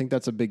tournaments, and I think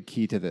that's a big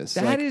key to this.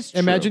 That is true.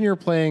 Imagine you're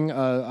playing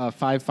a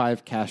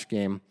 5-5 cash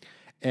game,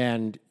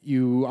 and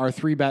you are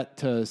 3-bet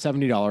to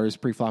 $70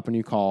 pre-flop and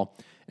you call,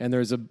 and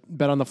there's a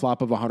bet on the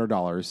flop of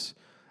 $100,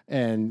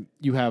 and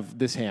you have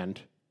this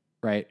hand,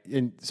 right?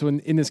 And so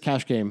in this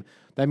cash game,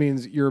 that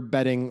means you're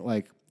betting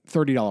like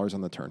 $30 on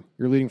the turn.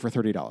 You're leading for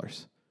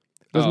 $30.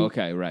 Oh,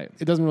 okay, right.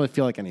 It doesn't really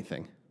feel like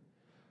anything.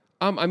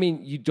 I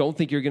mean, you don't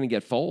think you're going to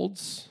get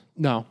folds?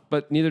 No.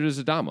 But neither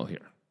does Addamo here.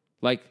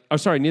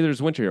 Neither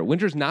does Winter here.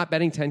 Winter's not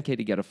betting 10K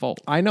to get a fold.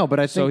 I know, but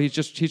I think so. He's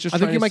just. I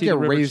think you might get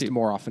raised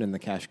more often in the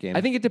cash game.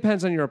 I think it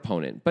depends on your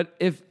opponent. But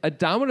if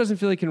Addamo doesn't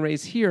feel he can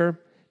raise here,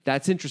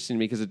 that's interesting to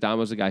me because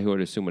Addamo's a guy who I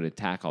would assume would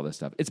attack all this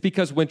stuff. It's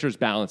because Winter's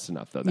balanced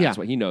enough, though. That's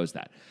why he knows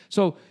that.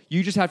 So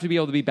you just have to be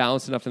able to be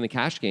balanced enough in the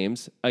cash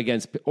games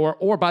against,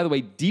 or by the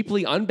way,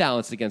 deeply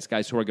unbalanced against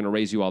guys who are going to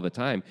raise you all the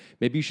time.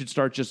 Maybe you should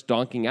start just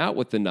donking out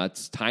with the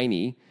nuts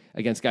tiny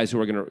against guys who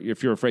are going to,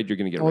 if you're afraid you're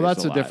going to get raised a lot. Well,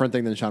 that's a different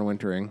thing than Sean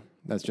Wintering.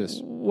 That's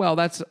just... Well,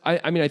 that's,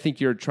 I mean, I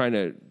think you're trying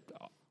to,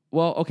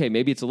 well, okay,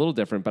 maybe it's a little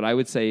different, but I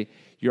would say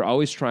you're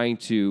always trying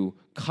to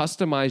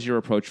customize your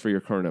approach for your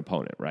current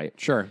opponent, right?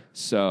 Sure.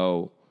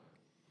 So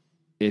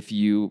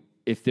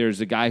if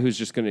there's a guy who's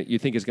just you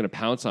think is going to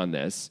pounce on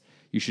this,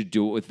 you should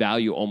do it with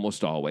value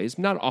almost always.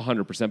 Not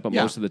 100%, but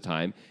most of the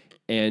time.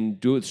 And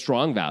do it with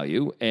strong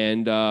value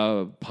and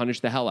punish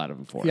the hell out of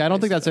him for it. Yeah, I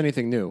don't think that's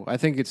anything new. I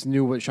think it's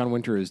new what Sean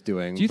Winter is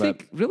doing. Do you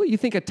think, really, you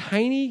think a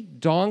tiny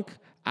donk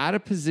out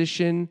of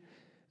position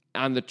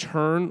on the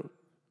turn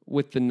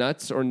with the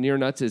nuts or near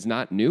nuts is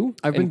not new?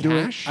 I've been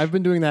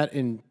doing that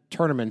in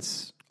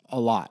tournaments a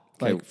lot.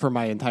 Okay. Like for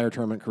my entire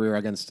tournament career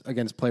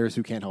against players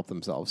who can't help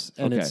themselves.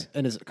 And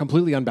it's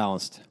completely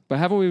unbalanced. But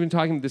haven't we been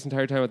talking this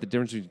entire time about the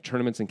difference between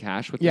tournaments and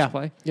cash with this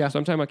play? Yeah. So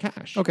I'm talking about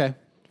cash. Okay.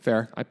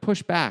 Fair. I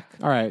push back.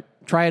 All right.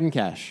 Try it in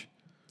cash.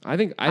 I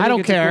think don't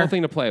it's care. a cool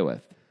thing to play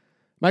with.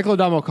 Michael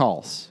Addamo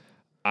calls.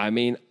 I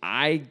mean,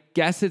 I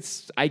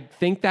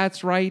think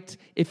that's right.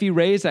 If he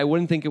raised, I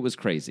wouldn't think it was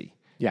crazy.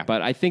 Yeah.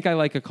 But I think I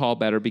like a call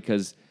better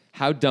because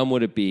how dumb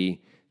would it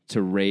be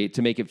to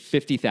make it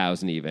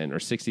 50,000 even or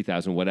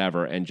 60,000,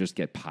 whatever, and just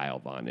get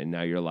piled on? And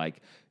now you're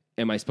like,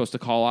 am I supposed to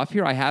call off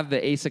here? I have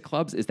the ace of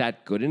clubs. Is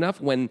that good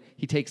enough when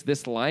he takes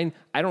this line?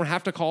 I don't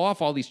have to call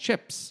off all these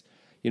chips.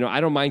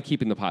 I don't mind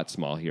keeping the pot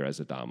small here as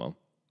Addamo.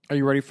 Are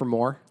you ready for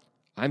more?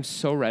 I'm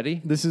so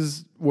ready. This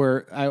is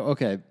where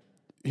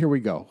here we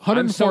go.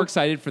 I'm so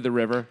excited for the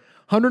river.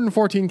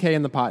 114K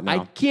in the pot now.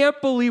 I can't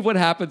believe what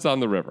happens on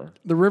the river.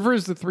 The river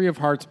is the 3 of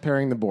hearts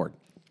pairing the board.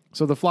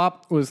 So the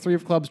flop was 3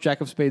 of clubs, jack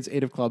of spades,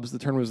 8 of clubs. The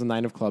turn was the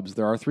 9 of clubs.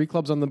 There are 3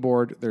 clubs on the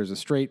board. There's a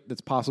straight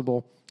that's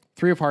possible.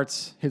 3 of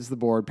hearts hits the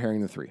board,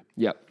 pairing the 3.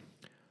 Yep.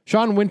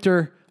 Sean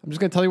Winter, I'm just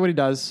going to tell you what he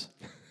does.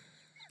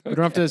 We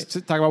don't have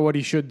to talk about what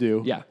he should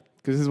do. Yeah.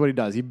 Because this is what he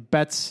does. He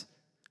bets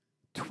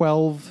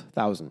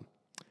 12,000.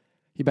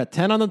 He bet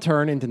 10 on the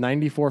turn into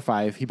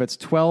 94.5. He bets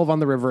 12 on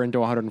the river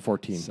into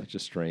 114. Such a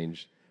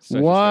strange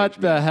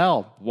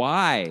hell?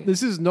 Why?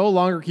 This is no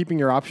longer keeping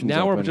your options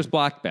Now open. we're just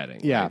block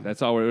betting. Yeah. Right?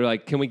 That's all. We're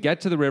like, can we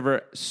get to the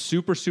river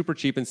super, super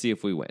cheap and see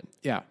if we win?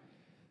 Yeah.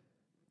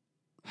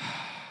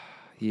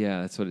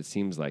 Yeah, that's what it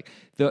seems like.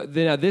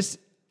 Now this,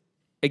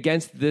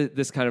 against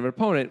this kind of an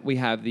opponent, we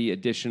have the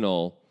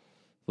additional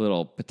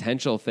little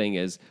potential thing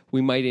is we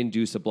might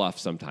induce a bluff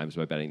sometimes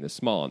by betting this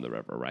small on the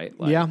river, right?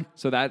 Yeah.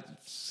 So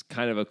that's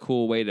kind of a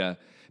cool way to,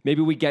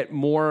 maybe we get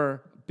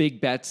more big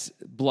bets,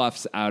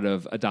 bluffs out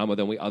of Addamo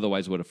than we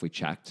otherwise would if we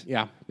checked.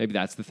 Yeah. Maybe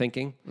that's the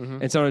thinking.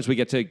 And sometimes we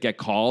get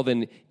called,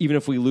 and even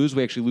if we lose,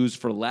 we actually lose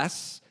for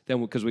less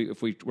than because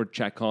if we were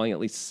check calling at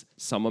least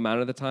some amount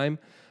of the time.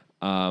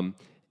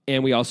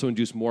 And we also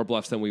induce more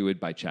bluffs than we would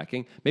by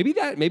checking. Maybe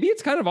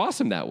it's kind of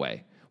awesome that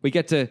way. We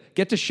get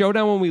to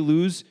showdown when we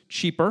lose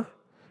cheaper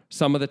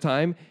some of the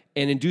time,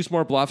 and induce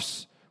more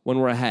bluffs when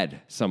we're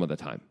ahead some of the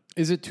time.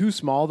 Is it too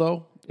small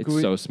though?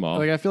 It's so small.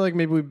 Like I feel like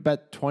maybe we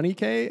bet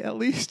 20K at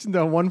least into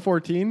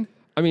 114.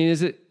 I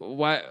mean,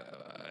 why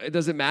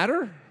does it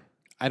matter?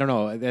 I don't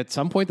know. At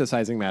some point, the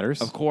sizing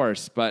matters. Of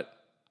course, but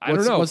I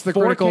don't know. What's the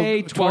 4K, critical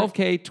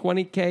 12K,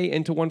 20K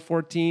into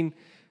 114.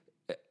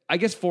 I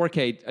guess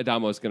 4K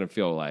Addamo is going to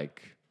feel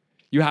like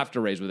you have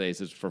to raise with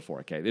aces for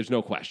 4K. There's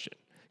no question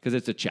because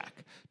it's a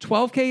check.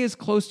 12K is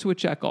close to a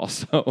check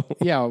also.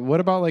 Yeah. What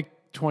about like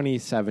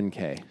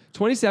 27K?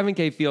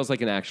 27K feels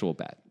like an actual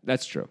bet.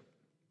 That's true.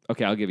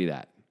 Okay, I'll give you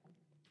that.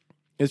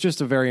 It's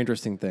just a very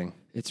interesting thing.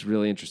 It's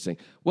really interesting.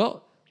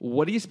 Well,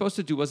 what are you supposed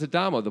to do as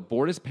Addamo? The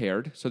board is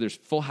paired, so there's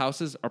full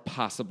houses are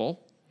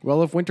possible.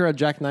 Well, if Winter had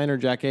Jack 9 or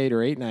Jack 8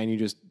 or 8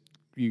 9,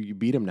 you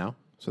beat him now.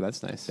 So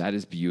that's nice. That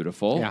is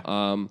beautiful.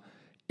 Yeah.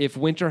 If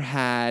Winter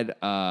had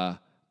a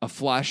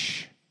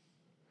flush,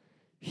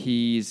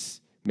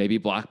 he's maybe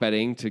block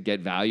betting to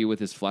get value with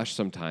his flush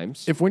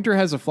sometimes. If Winter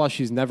has a flush,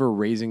 he's never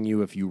raising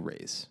you if you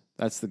raise.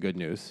 That's the good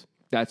news.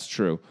 That's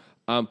true.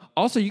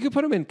 Also, you could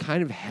put him in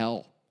kind of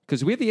hell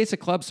because we have the ace of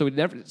clubs, so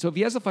if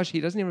he has a flush, he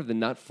doesn't even have the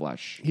nut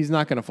flush. He's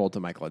not going to fold to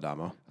Michael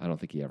Addamo. I don't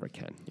think he ever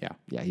can.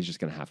 Yeah. He's just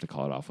going to have to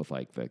call it off with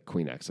like the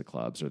queen X of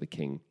clubs or the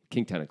king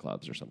 10 of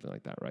clubs or something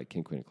like that, right?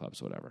 King queen of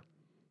clubs, whatever.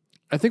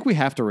 I think we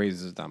have to raise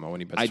his Addamo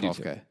when he bets 12K. I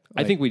do too.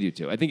 I think we do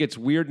too. I think it's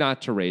weird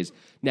not to raise.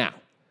 Now,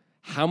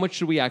 how much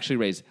should we actually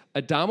raise?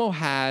 Addamo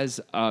has,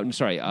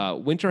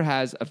 Winter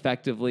has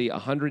effectively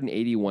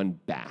 181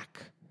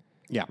 back.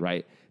 Yeah.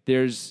 Right?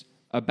 There's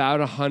about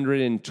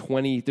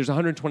 120, there's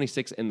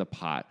 126 in the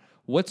pot.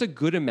 What's a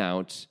good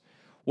amount?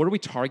 What are we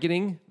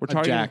targeting? We're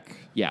targeting jack.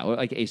 Yeah,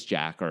 like ace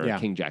jack or Yeah.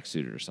 king jack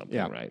suited or something,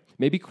 Yeah. right?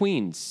 Maybe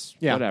queens,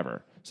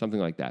 whatever,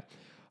 something like that.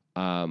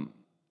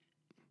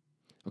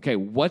 Okay,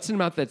 what's an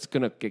amount that's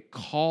going to get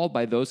called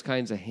by those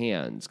kinds of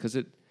hands? Because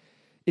it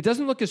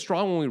doesn't look as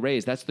strong when we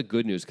raise. That's the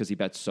good news because he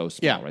bets so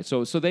small, right?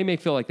 So they may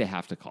feel like they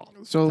have to call.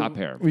 So top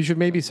pair. We should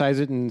maybe size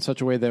it in such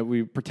a way that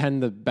we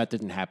pretend the bet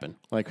didn't happen.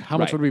 Like how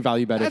much Right. would we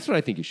value bet That's it? what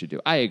I think you should do.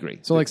 I agree.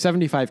 So like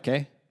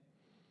 75K?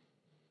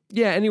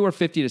 Yeah, anywhere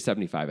 50 to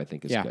 75, I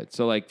think is Yeah. good.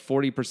 So like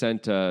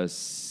 40% to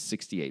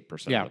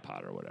 68% Yeah. of the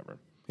pot or whatever.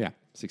 Yeah.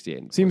 68.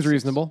 and Seems 46.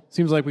 reasonable.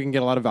 Seems like we can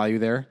get a lot of value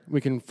there.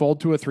 We can fold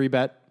to a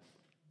 3-bet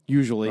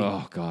usually.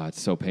 Oh God,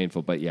 it's so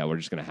painful. But yeah, we're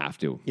just gonna have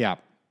to. Yeah.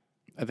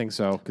 I think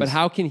so. 'Cause But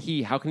how can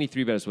he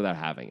 3-bet us without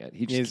having it?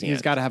 He just can't.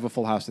 he's got to have a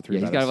full house to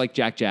 3-bet. He's got to us. like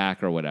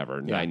Jack or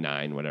whatever,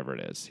 9-9, whatever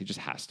it is. He just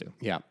has to.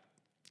 Yeah.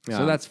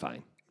 So that's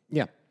fine.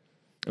 Yeah.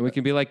 And we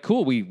can be like,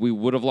 cool, we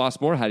would have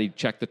lost more had he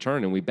checked the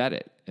turn and we bet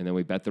it. And then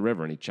we bet the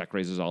river and he check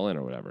raises all in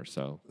or whatever.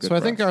 So good So I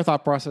for think us. our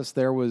thought process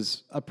there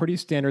was a pretty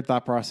standard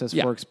thought process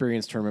Yeah. for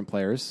experienced tournament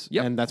players.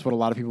 Yep. And that's what a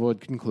lot of people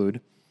would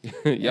conclude.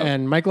 Yep.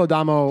 And Michael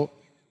Addamo,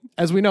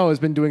 as we know, has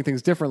been doing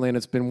things differently and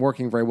it's been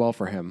working very well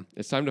for him.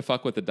 It's time to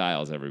fuck with the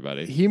dials,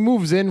 everybody. He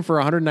moves in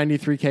for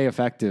 193K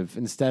effective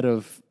instead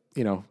of,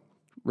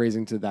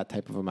 raising to that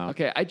type of amount.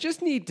 Okay, I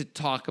just need to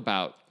talk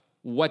about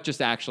what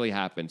just actually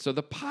happened. So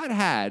the pot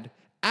had,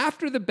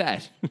 after the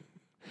bet,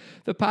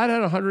 the pot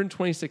had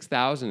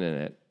 126,000 in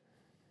it.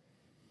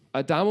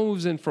 Addamo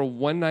moves in for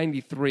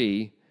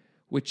 193,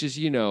 which is,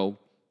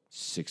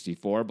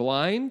 64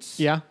 blinds.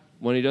 Yeah.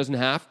 When he doesn't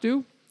have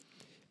to.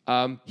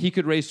 He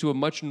could raise to a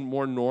much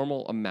more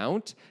normal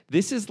amount.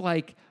 This is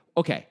like,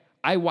 okay,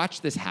 I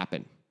watched this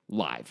happen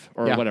live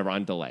or whatever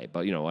on delay,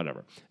 but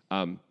whatever.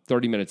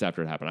 30 minutes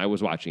after it happened, I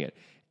was watching it.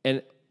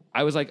 And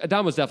I was like,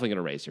 Adamo's definitely going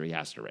to raise here. He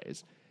has to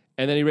raise.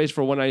 And then he raised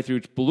for 193,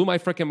 which blew my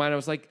freaking mind. I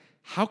was like,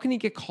 how can he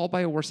get called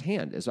by a worse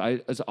hand? Is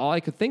all I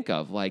could think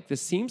of. Like,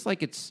 this seems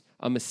like it's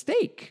a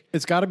mistake.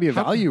 It's got to be a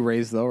value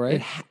raise, though,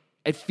 right?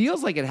 It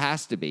feels like it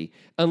has to be,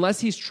 unless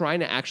he's trying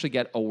to actually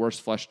get a worse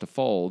flush to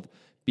fold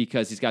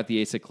because he's got the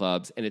ace of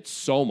clubs, and it's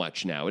so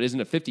much now. It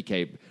isn't a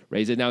 50K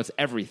raise. Now it's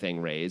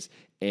everything raise.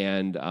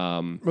 And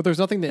But there's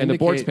nothing to and indicate.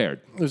 the board's paired.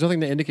 There's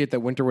nothing to indicate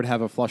that Winter would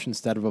have a flush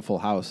instead of a full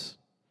house.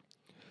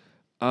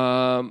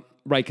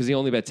 Right, because he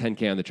only bet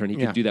 10K on the turn. He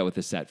Yeah. could do that with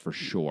the set for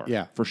sure.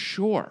 Yeah. For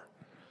sure.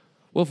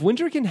 Well, if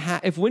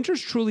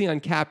Winter's truly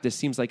uncapped, this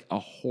seems like a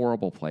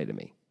horrible play to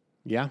me.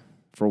 Yeah.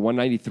 For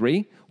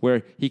 193,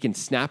 where he can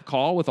snap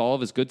call with all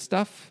of his good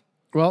stuff.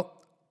 Well,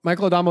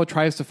 Michael Addamo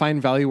tries to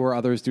find value where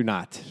others do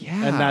not.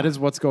 Yeah. And that is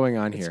what's going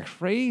on here.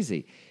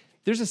 Crazy.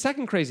 There's a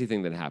second crazy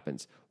thing that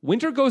happens.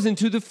 Winter goes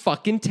into the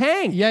fucking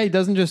tank. Yeah, he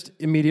doesn't just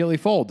immediately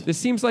fold. This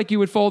seems like you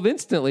would fold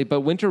instantly,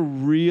 but Winter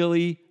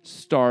really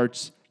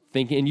starts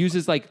thinking and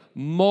uses like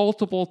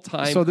multiple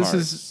time So this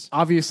cards. is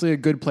obviously a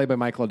good play by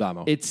Michael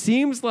Addamo. It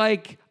seems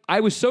like I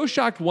was so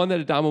shocked, one,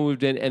 that Addamo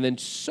moved in, and then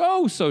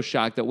so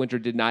shocked that Winter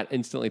did not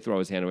instantly throw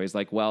his hand away. He's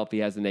like, well, if he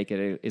has the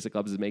naked ace of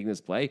clubs is making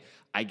this play,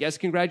 I guess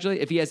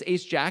congratulate. If he has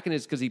ace jack and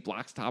it's because he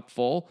blocks top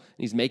full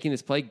and he's making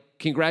this play,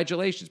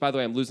 congratulations. By the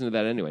way, I'm losing to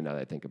that anyway now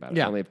that I think about it.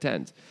 Yeah. I only have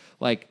tens.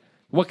 Like,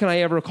 what can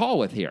I ever call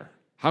with here?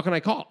 How can I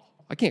call?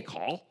 I can't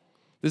call.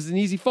 This is an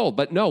easy fold.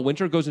 But no,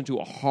 Winter goes into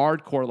a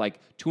hardcore, like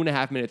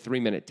 2.5 minute, 3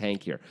 minute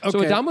tank here. So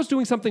Okay. Addamo's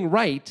doing something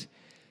right.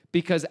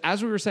 Because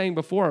as we were saying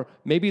before,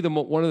 maybe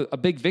a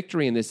big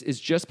victory in this is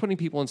just putting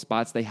people in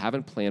spots they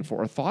haven't planned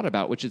for or thought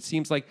about, which it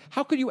seems like,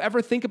 how could you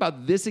ever think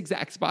about this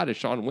exact spot as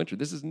Sean Winter?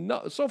 This is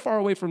so far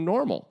away from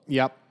normal.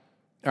 Yep.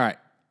 All right.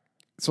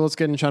 So let's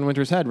get in Sean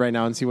Winter's head right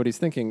now and see what he's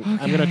thinking. Okay.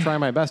 I'm going to try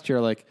my best here,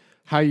 like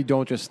how you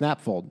don't just snap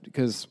fold,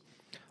 because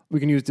we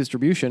can use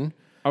distribution.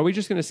 Are we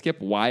just going to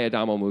skip why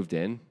Addamo moved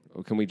in?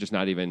 Or can we just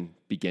not even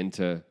begin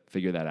to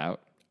figure that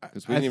out?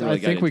 Because we didn't even really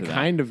get into I think we that.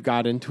 kind of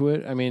got into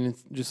it. I mean,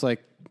 it's just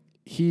like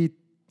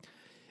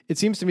it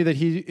seems to me that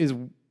he is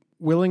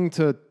willing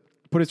to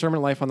put his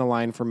tournament life on the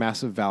line for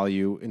massive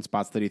value in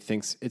spots that he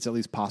thinks it's at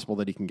least possible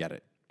that he can get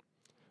it.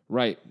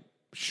 Right.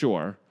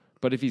 Sure.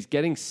 But if he's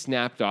getting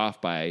snapped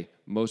off by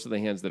most of the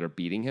hands that are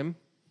beating him.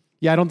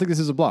 Yeah, I don't think this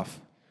is a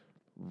bluff.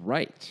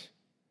 Right.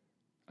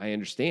 I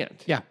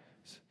understand. Yeah.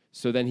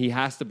 So then he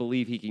has to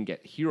believe he can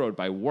get heroed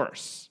by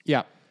worse.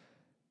 Yeah.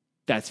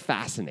 That's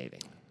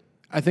fascinating.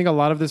 I think a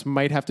lot of this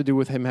might have to do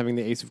with him having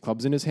the ace of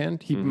clubs in his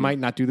hand. He might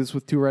not do this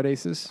with two red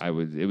aces. It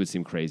would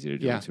seem crazy to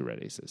do Yeah. with two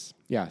red aces.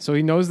 Yeah, so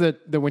he knows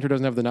that Winter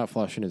doesn't have the nut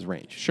flush in his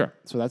range. Sure.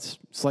 So that's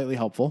slightly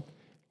helpful.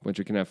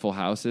 Winter can have full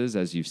houses,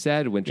 as you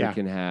said. Winter Yeah.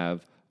 can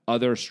have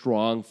other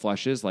strong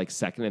flushes, like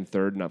second and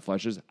third nut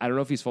flushes. I don't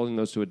know if he's folding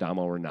those to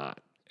Addamo or not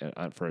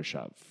for a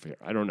shove here.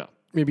 I don't know.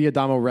 Maybe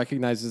Addamo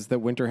recognizes that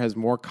Winter has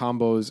more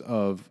combos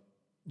of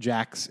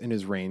jacks in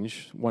his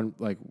range,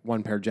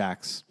 one pair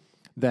jacks,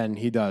 than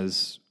he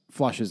does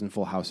flushes and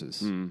full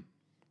houses.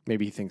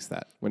 Maybe he thinks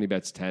that. When he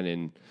bets 10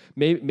 and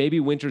maybe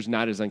Winter's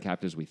not as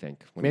uncapped as we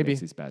think when he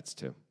makes these bets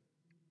too.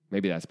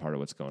 Maybe that's part of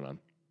what's going on.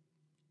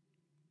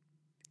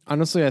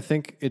 Honestly, I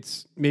think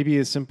it's maybe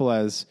as simple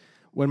as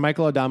when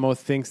Michael Addamo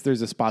thinks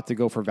there's a spot to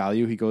go for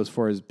value, he goes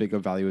for as big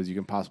of value as you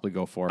can possibly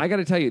go for. I got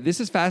to tell you,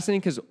 this is fascinating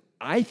because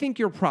I think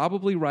you're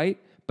probably right,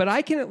 but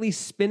I can at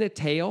least spin a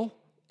tail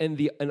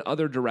in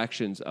other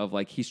directions of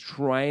like he's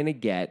trying to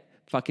get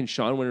fucking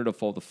Sean Winter to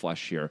fold the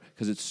flush here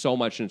because it's so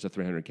much and it's a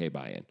 $300K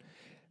buy-in.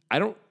 I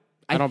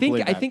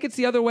think it's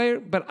the other way,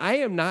 but I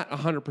am not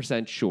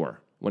 100%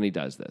 sure when he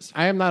does this.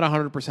 I am not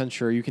 100%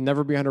 sure. You can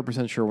never be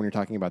 100% sure when you're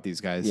talking about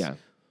these guys. Yeah.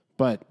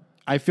 But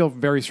I feel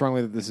very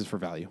strongly that this is for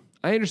value.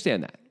 I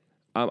understand that.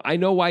 I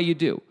know why you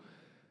do.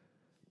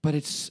 But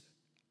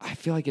I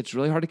feel like it's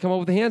really hard to come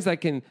up with hands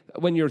that can,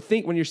 when you're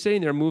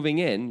sitting there moving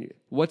in,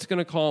 what's going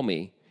to call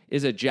me?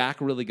 Is a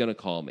jack really going to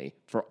call me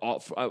for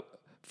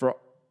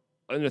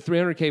in a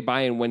 $300K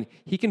buy-in when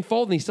he can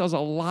fold and he still has a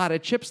lot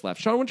of chips left?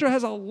 Sean Winter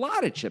has a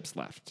lot of chips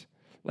left.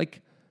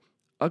 Like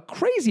a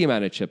crazy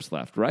amount of chips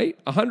left, right?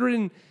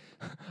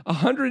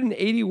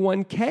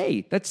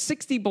 181K. That's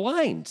 60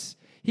 blinds.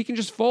 He can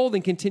just fold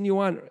and continue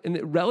on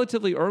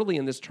relatively early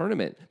in this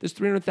tournament. This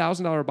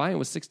 $300,000 buy-in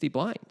was 60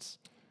 blinds.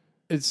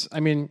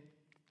 Again,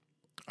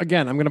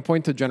 I'm going to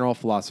point to general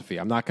philosophy.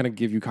 I'm not going to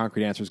give you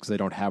concrete answers because I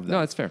don't have them. No,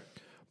 that's fair.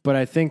 But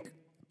I think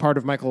part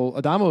of Michael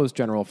Addamo's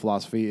general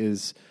philosophy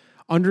is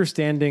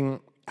understanding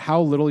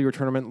how little your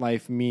tournament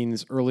life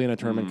means early in a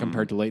tournament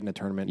compared to late in a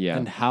tournament,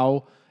 and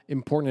how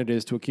important it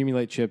is to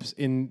accumulate chips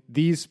in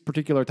these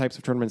particular types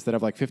of tournaments that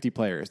have like 50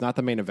 players, not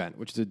the main event,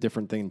 which is a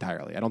different thing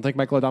entirely. I don't think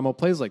Michael Addamo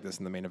plays like this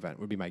in the main event,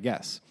 would be my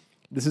guess.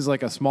 This is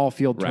like a small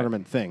field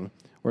tournament thing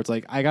where it's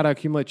like, I got to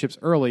accumulate chips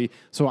early,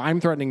 so I'm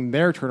threatening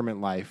their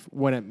tournament life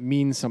when it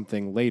means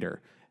something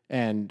later.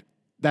 And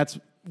that's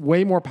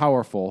way more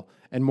powerful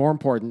and more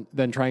important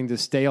than trying to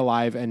stay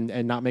alive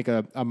and not make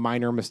a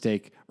minor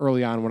mistake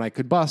early on when I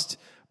could bust.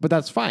 But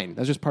that's fine.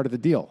 That's just part of the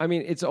deal. I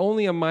mean, it's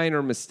only a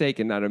minor mistake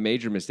and not a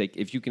major mistake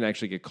if you can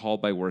actually get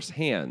called by worse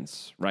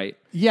hands, right?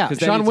 Yeah,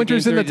 Sean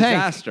Winter's in the tank.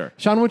 Disaster.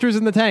 Sean Winter's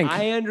in the tank.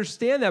 I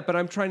understand that, but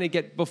I'm trying to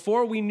get,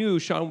 before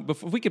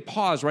if we could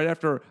pause right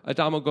after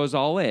Addamo goes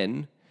all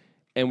in,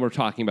 and we're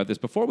talking about this,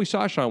 before we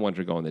saw Sean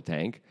Winter go in the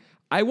tank,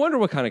 I wonder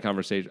what kind of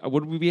conversation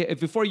would we be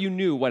if before you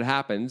knew what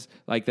happens,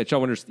 like that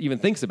Sean Winter even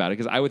thinks about it,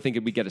 because I would think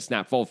we get a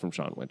snap fold from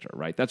Sean Winter,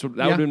 right? That would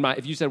have been my.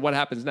 If you said what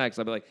happens next,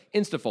 I'd be like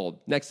insta fold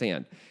next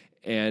hand,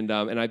 and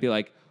I'd be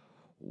like,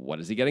 what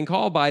is he getting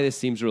called by? This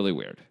seems really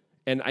weird.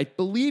 And I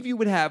believe you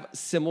would have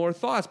similar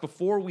thoughts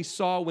before we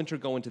saw Winter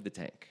go into the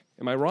tank.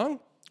 Am I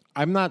wrong?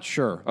 I'm not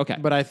sure. Okay,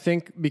 but I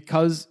think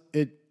because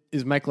it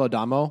is Michael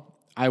Addamo,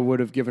 I would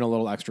have given a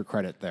little extra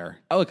credit there.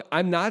 Oh, look,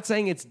 I'm not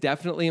saying it's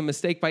definitely a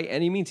mistake by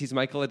any means. He's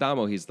Michael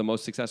Addamo. He's the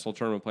most successful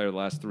tournament player of the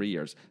last 3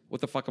 years. Who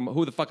the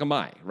fuck am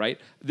I, right?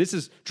 This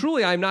is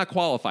truly, I'm not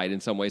qualified in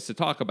some ways to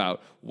talk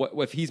about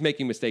if he's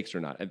making mistakes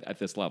or not at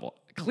this level.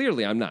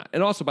 Clearly, I'm not.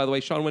 And also, by the way,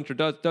 Sean Winter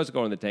does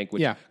go in the tank,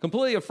 which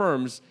completely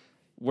affirms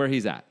where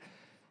he's at.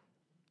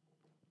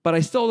 But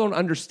I still don't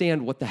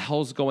understand what the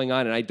hell's going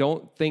on, and I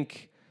don't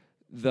think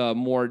the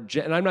more,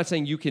 and I'm not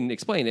saying you can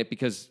explain it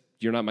because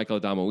you're not Michael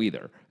Addamo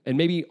either. And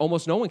maybe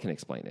almost no one can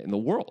explain it in the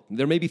world.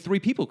 There may be 3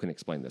 people who can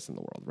explain this in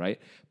the world, right?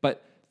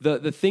 But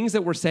the things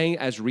that we're saying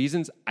as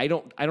reasons, I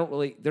don't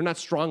really, they're not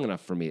strong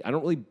enough for me. I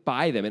don't really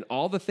buy them. And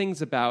all the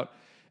things about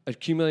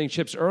accumulating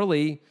chips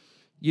early,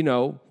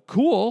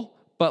 cool,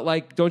 but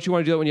like, don't you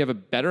want to do that when you have a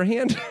better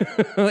hand?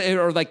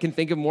 Or like can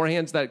think of more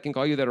hands that can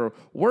call you that are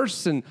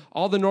worse and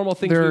all the normal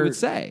things we would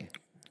say.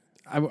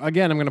 I'm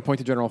going to point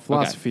to general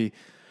philosophy. Okay.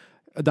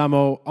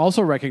 Addamo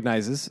also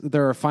recognizes that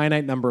there are a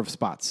finite number of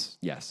spots.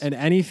 Yes. And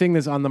anything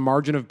that's on the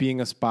margin of being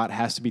a spot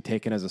has to be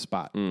taken as a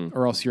spot,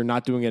 or else you're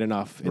not doing it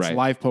enough. It's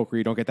live poker.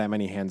 You don't get that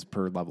many hands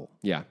per level.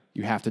 Yeah.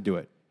 You have to do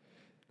it.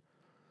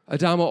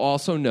 Addamo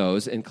also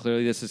knows, and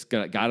clearly this has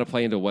got to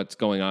play into what's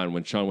going on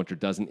when Sean Winter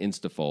doesn't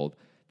insta-fold,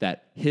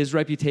 that his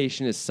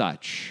reputation is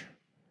such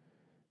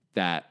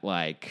that,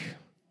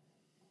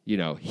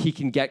 he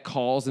can get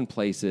calls in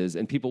places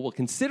and people will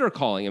consider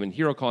calling him and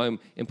hero call him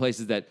in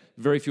places that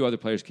very few other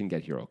players can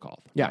get hero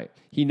called. Yeah. Right?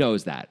 He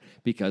knows that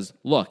because,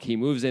 look, he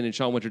moves in and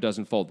Sean Winter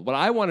doesn't fold. What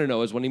I want to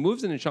know is when he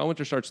moves in and Sean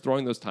Winter starts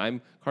throwing those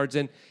time cards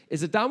in,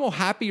 is Addamo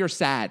happy or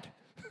sad?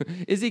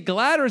 Is he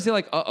glad or is he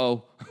like,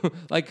 uh-oh?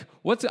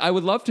 I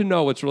would love to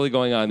know what's really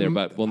going on there,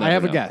 but we'll never know. I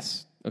have a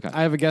guess. Okay.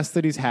 I have a guess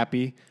that he's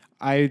happy.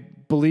 I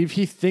believe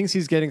he thinks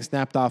he's getting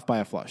snapped off by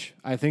a flush.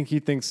 I think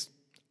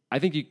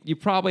you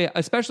probably,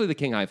 especially the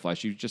king high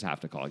flush, you just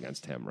have to call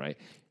against him, right?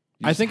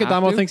 I think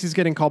Addamo thinks he's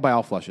getting called by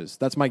all flushes.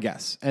 That's my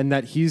guess. And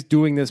that he's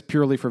doing this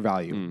purely for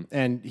value.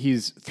 And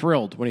he's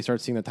thrilled when he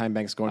starts seeing the time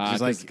banks going.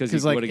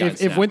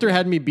 If Winter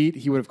had me beat,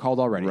 he would have called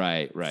already.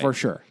 Right. For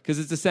sure. Because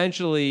it's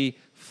essentially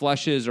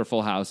flushes or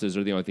full houses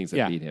are the only things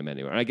that beat him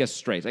anywhere. And I guess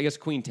straights. I guess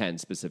Queen 10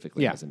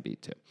 specifically doesn't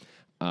beat too.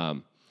 I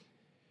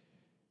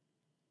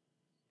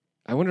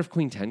wonder if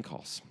Queen 10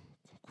 calls.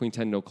 Queen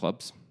 10 no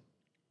clubs.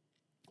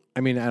 I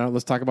mean,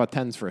 let's talk about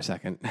 10s for a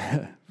second,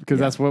 because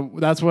that's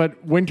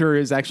what Winter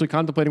is actually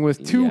contemplating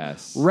with 2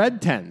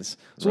 red 10s.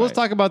 So let's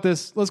talk about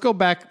this. Let's go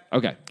back.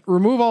 Okay.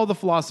 Remove all the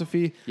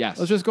philosophy. Yes.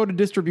 Let's just go to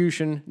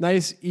distribution.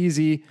 Nice,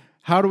 easy.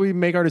 How do we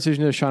make our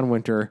decision as Sean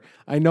Winter?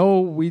 I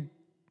know we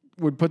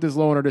would put this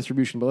low in our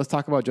distribution, but let's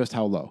talk about just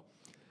how low.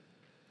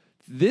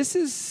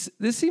 This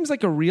seems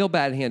like a real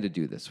bad hand to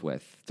do this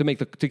with,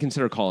 to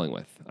consider calling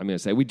with. I'm going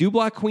to say we do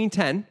block Queen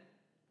 10.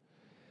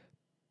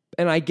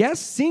 And I guess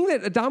seeing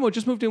that Addamo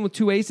just moved in with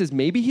 2 aces,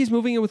 maybe he's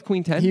moving in with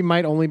Queen 10. He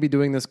might only be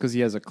doing this because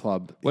he has a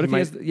club. What if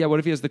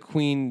he has the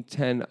Queen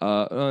 10?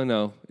 Oh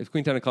no, if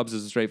Queen 10 of clubs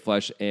is a straight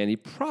flush, and he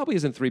probably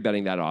isn't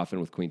 3-betting that often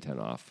with Queen 10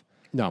 off.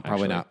 No,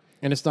 probably not.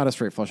 And it's not a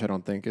straight flush, I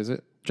don't think, is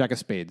it? Jack of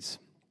spades.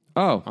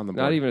 Oh, on the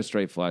board. Not even a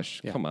straight flush.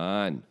 Yeah. Come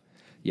on.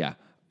 Yeah.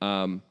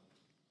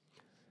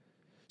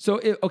 So,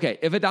 if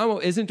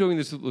Addamo isn't doing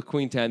this with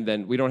Queen 10,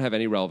 then we don't have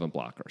any relevant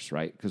blockers,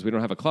 right? Because we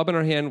don't have a club in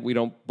our hand.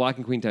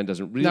 Blocking Queen 10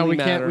 doesn't really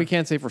matter. We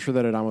can't say for sure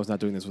that Addamo's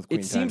not doing this with Queen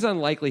 10. It seems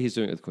unlikely he's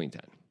doing it with Queen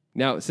 10.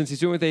 Now, since he's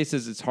doing it with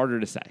aces, it's harder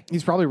to say.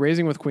 He's probably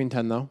raising with Queen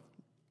 10, though.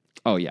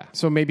 Oh, yeah.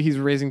 So maybe he's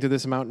raising to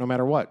this amount no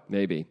matter what.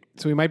 Maybe.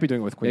 So he might be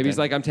doing it with Queen 10. Maybe he's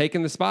like, I'm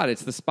taking the spot.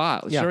 It's the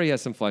spot. Yeah. Sure, he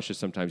has some flushes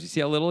sometimes. You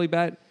see how little he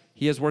bet?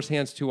 He has worse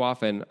hands too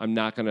often. I'm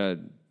not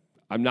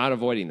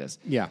avoiding this.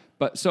 Yeah.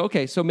 But so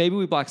maybe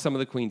we block some of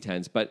the Queen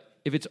 10s, but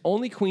if it's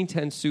only Queen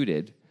 10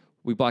 suited,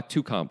 we block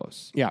 2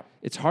 combos. Yeah.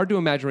 It's hard to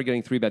imagine we're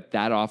getting 3-bet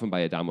that often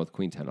by Addamo with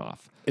Queen 10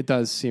 off. It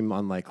does seem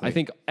unlikely. I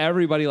think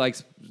everybody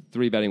likes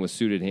 3-betting with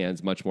suited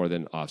hands much more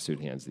than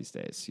offsuit hands these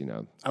days,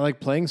 I like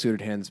playing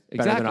suited hands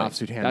better than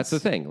offsuit hands. That's the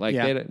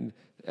thing.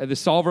 The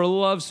solver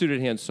loves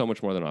suited hands so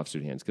much more than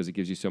offsuit hands because it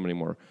gives you so many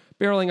more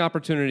barreling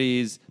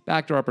opportunities,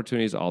 backdoor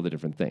opportunities, all the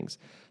different things.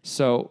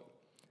 So,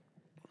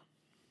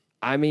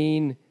 I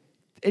mean,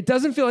 it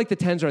doesn't feel like the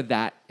 10s are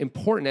that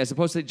important as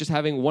opposed to just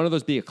having one of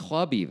those be a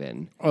club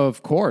even.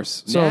 Of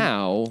course. So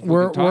now,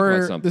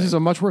 this is a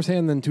much worse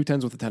hand than 2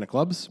 10s with a 10 of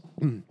clubs.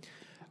 I'm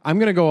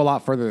going to go a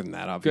lot further than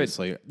that,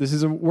 obviously. Good. This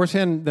is a worse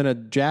hand than a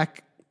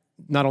jack,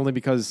 not only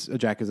because a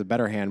jack is a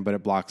better hand, but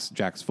it blocks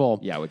jacks full.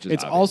 Yeah, which is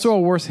It's obvious. also a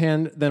worse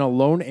hand than a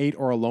lone 8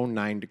 or a lone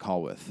 9 to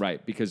call with.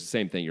 Right, because the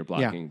same thing, you're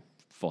blocking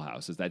full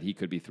houses, that he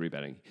could be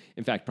 3-betting.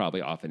 In fact,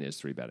 probably often is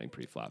 3-betting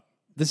pre-flop.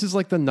 This is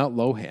like the nut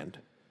low hand.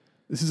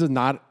 This is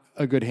not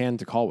a good hand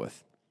to call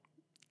with.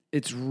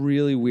 It's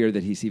really weird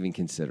that he's even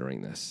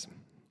considering this.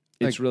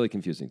 It's really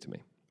confusing to me.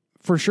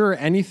 For sure,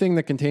 anything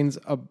that contains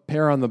a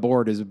pair on the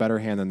board is a better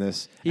hand than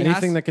this.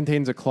 Anything that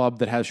contains a club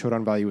that has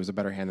showdown value is a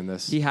better hand than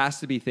this. He has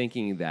to be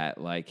thinking that,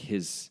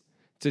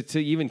 to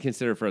even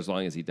consider for as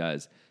long as he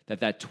does,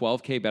 that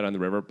 12K bet on the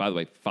river, by the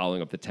way,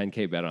 following up the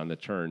 10K bet on the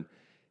turn,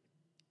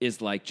 is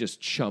like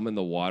just chum in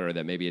the water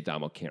that maybe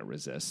Addamo can't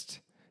resist.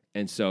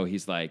 And so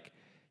he's like,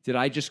 did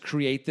I just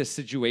create this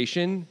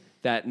situation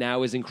that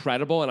now is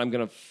incredible, and I'm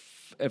going to,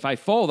 if I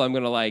fold, I'm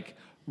going to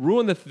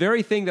ruin the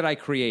very thing that I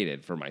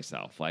created for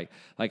myself. Like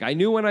I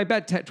knew when I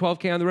bet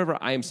 12K on the river,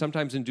 I am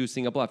sometimes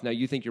inducing a bluff. Now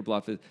you think your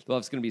bluff's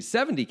going to be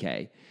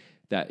 70K,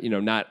 that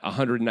not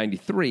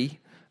 193,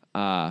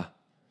 but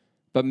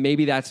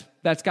maybe that's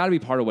got to be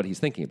part of what he's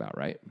thinking about,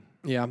 right?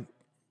 Yeah.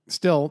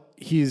 Still,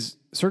 he's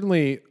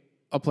certainly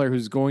a player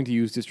who's going to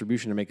use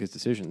distribution to make his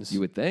decisions. You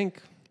would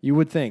think. You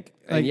would think.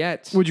 And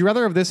yet... Would you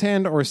rather have this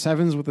hand or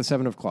sevens with the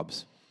 7 of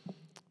clubs?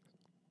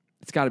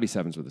 It's got to be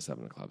sevens with the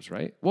 7 of clubs,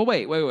 right? Well,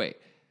 wait.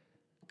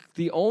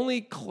 The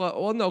only club...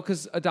 Well, no,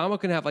 because Addamo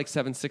can have like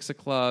 7-6 of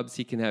clubs.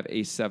 He can have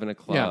ace-7 of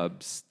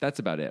clubs. Yeah. That's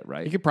about it,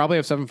 right? He could probably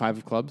have 7-5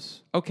 of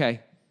clubs.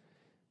 Okay.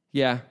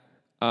 Yeah.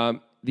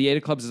 The 8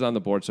 of clubs is on the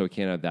board, so he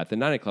can't have that. The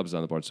 9 of clubs is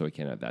on the board, so he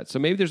can't have that. So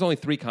maybe there's only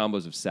 3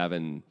 combos of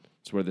 7.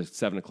 It's where the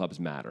 7 of clubs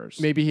matters.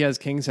 Maybe he has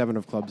king 7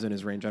 of clubs in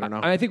his range. I don't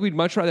know. I think we'd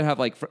much rather have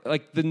like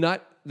the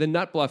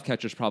nut bluff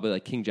catcher is probably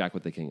like king jack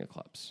with the king of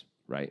clubs,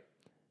 right?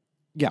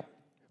 Yeah.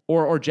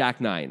 Or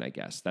jack 9, I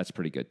guess. That's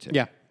pretty good too.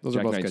 Yeah, those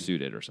jack are both 9 good.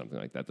 Suited or something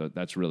like that.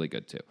 That's really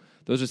good too.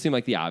 Those just seem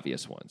like the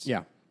obvious ones.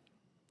 Yeah.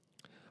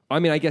 I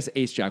mean, I guess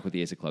ace jack with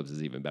the ace of clubs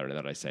is even better now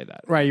that I say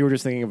that. Right, you were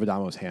just thinking of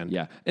Addamo's hand.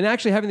 Yeah. And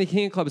actually having the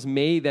king of clubs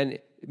then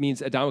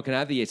means Addamo can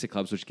have the ace of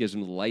clubs, which gives him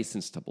the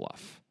license to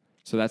bluff.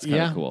 So that's kind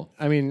of cool.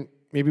 I mean,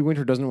 maybe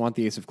Winter doesn't want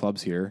the ace of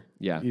clubs here.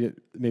 Yeah.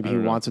 Maybe he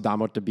wants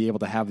Addamo to be able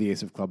to have the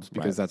ace of clubs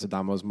because that's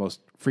Addamo's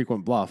most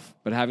frequent bluff.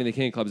 But having the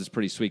king of clubs is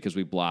pretty sweet because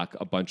we block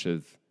a bunch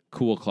of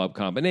cool club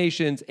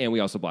combinations and we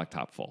also block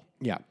top full.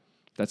 Yeah.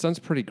 That sounds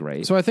pretty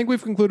great. So I think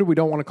we've concluded we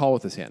don't want to call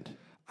with this hand.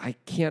 I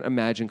can't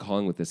imagine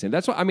calling with this hand.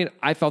 That's why, I mean,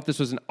 I felt this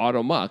was an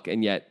auto muck,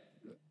 and yet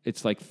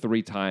it's like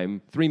 3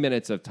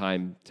 minutes of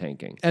time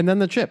tanking. And then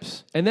the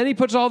chips. And then he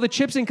puts all the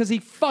chips in because he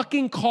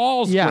fucking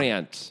calls,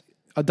 Grant.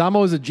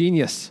 Addamo is a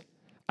genius.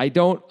 I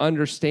don't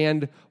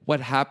understand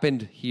what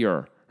happened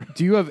here.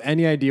 Do you have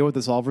any idea what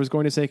the solver is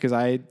going to say? Because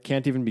I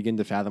can't even begin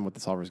to fathom what the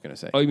solver is going to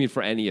say. Oh, you mean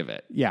for any of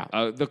it? Yeah.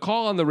 The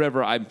call on the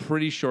river, I'm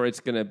pretty sure it's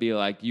going to be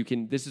like,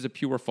 this is a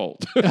pure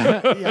fold.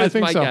 I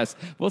think my so. guess.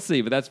 We'll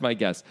see, but that's my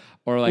guess.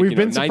 Or like, We've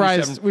been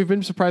surprised. We've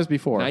been surprised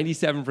before.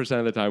 97%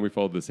 of the time we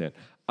fold this hand.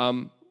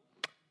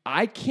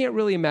 I can't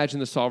really imagine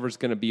the solver is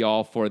going to be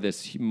all for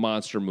this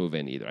monster move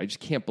in either. I just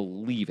can't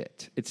believe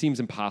it. It seems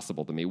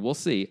impossible to me. We'll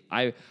see.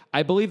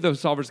 I believe the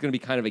solver is going to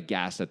be kind of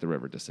aghast at the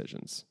river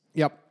decisions.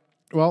 Yep.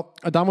 Well,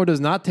 Addamo does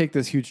not take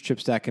this huge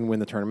chip stack and win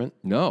the tournament.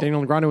 No.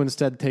 Daniel Negreanu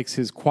instead takes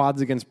his quads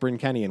against Bryn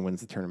Kenny and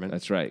wins the tournament.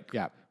 That's right.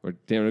 Yeah. Where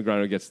Daniel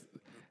Negreanu gets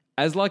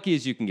as lucky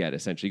as you can get,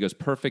 essentially. He goes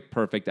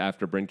perfect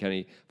after Bryn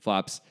Kenny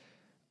flops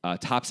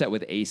top set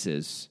with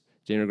aces.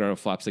 Daniel Negreanu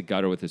flops a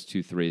gutter with his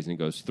 2 3s and he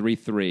goes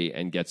 3-3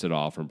 and gets it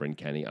all from Bryn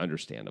Kenny,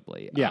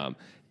 understandably. Yeah.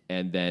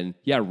 And then,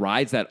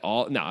 rides that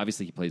all. Now,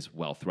 obviously, he plays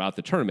well throughout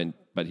the tournament,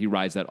 but he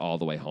rides that all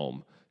the way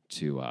home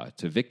to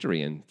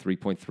victory and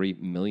 $3.3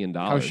 million.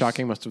 How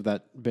shocking must have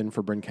that been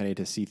for Bryn Kenny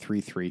to see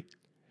 3-3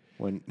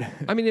 when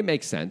I mean, it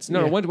makes sense.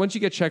 No, once you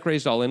get check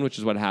raised all in, which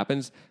is what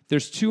happens,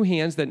 there's 2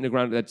 hands that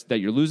Negreanu that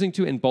you're losing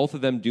to, and both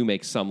of them do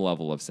make some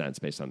level of sense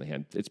based on the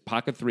hand. It's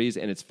pocket 3s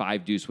and it's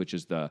 5 deuce, which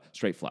is the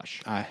straight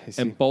flush. I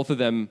see. And both of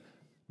them,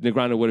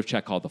 Negreanu would have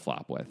check called the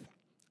flop with.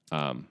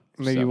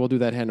 Maybe we'll do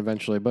that hand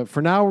eventually. But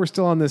for now, we're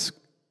still on this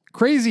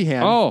crazy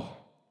hand. Oh,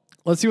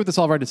 let's see what the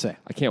solver had to say.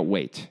 I can't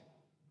wait.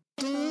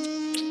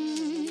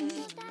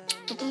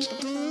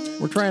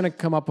 We're trying to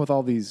come up with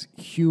all these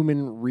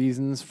human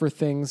reasons for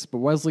things, but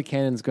Wesley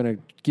Cannon's going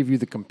to give you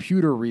the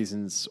computer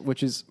reasons,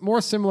 which is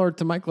more similar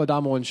to Michael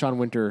Addamo and Sean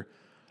Winter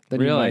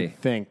than you might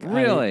think.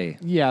 Really?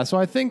 So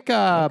I think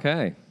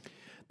Okay.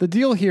 the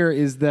deal here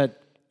is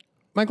that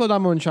Michael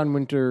Addamo and Sean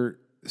Winter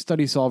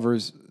study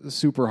solvers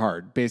super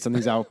hard based on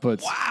these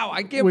outputs. Wow,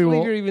 I can't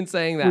believe you're even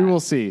saying that. We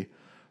will see.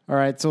 All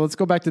right, so let's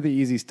go back to the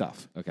easy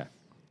stuff. Okay.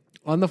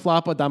 On the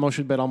flop, Addamo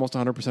should bet almost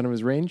 100% of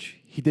his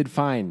range. He did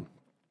fine.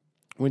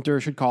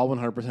 Winter should call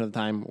 100% of the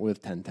time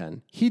with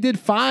 10-10. He did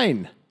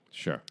fine.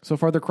 Sure. So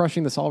far, they're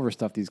crushing the solver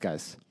stuff, these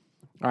guys.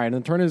 All right, and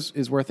the turn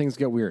is where things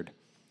get weird.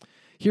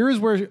 Here is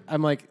where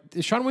I'm like,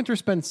 does Sean Winter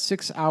spend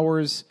 6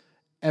 hours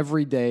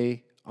every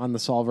day on the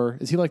solver?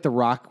 Is he like the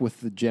Rock with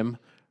the gym,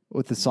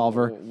 with the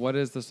solver? What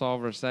does the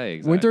solver say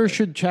exactly? Winter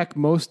should check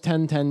most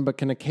 10-10, but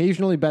can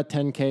occasionally bet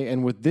 10K,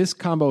 and with this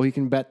combo, he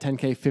can bet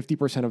 10K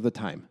 50% of the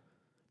time.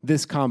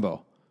 This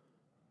combo.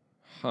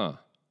 Huh.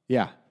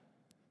 Yeah.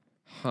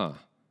 Huh.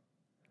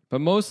 But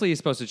mostly he's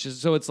supposed to,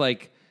 so it's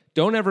like,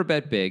 don't ever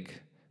bet big,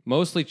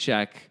 mostly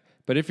check,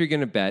 but if you're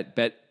going to bet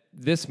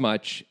this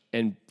much,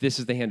 and this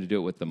is the hand to do it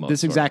with the most.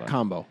 This exact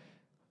combo.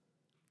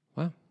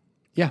 Wow.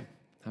 Yeah.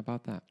 How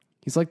about that?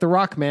 He's like the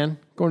Rock, man,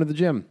 going to the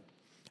gym.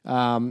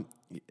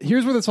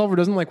 Here's where the solver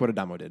doesn't like what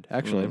Addamo did,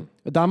 actually.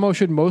 Addamo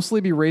should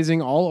mostly be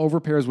raising all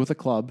overpairs with a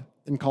club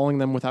and calling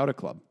them without a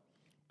club.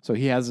 So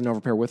he has an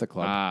overpair with a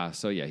club.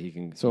 So yeah, he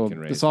can raise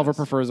the solver this.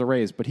 prefers a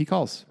raise, but he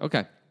calls.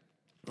 Okay.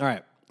 All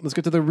right. Let's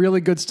get to the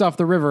really good stuff,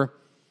 the river.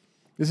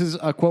 This is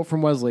a quote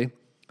from Wesley.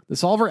 The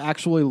solver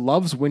actually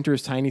loves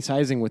Winter's tiny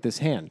sizing with this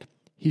hand.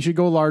 He should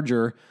go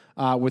larger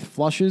with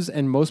flushes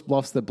and most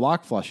bluffs that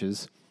block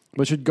flushes,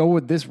 but should go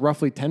with this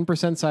roughly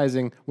 10%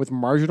 sizing with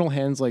marginal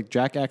hands like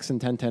Jack X and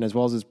 10-10, as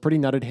well as his pretty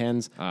nutted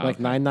hands like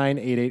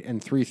 9-9, 8-8,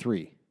 and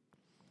 3-3.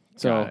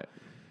 So,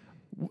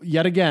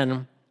 yet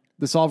again,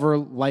 the solver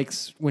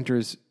likes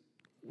Winter's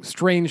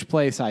strange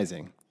play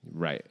sizing.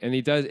 Right. And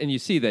he does, and you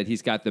see that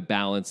he's got the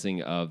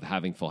balancing of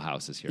having full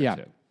houses here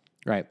too.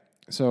 Right.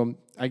 So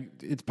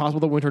it's possible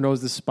that Winter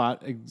knows this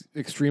spot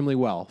extremely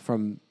well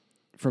from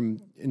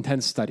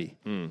intense study.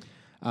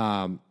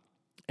 And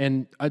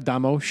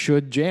Addamo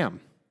should jam.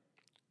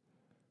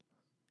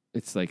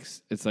 It's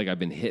like I've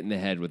been hit in the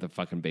head with a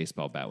fucking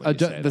baseball bat. When you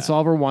say The that.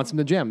 solver wants him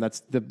to jam.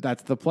 That's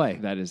the play.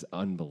 That is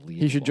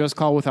unbelievable. He should just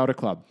call without a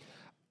club.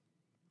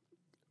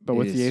 But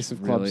with the ace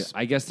of clubs,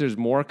 I guess there's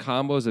more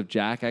combos of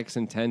Jack X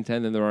and 10-10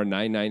 than there are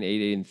 9-9,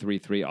 8-8, and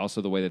 3-3. Also,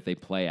 the way that they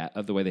play out,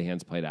 of the way the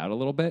hands played out a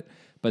little bit,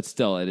 but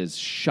still, it is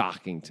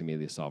shocking to me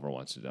the solver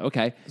wants to do.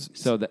 Okay,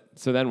 so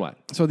then what?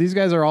 So these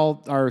guys are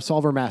all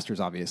solver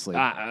masters, obviously.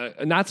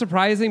 Not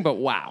surprising, but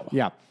wow.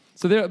 Yeah.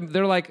 So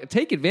they're like,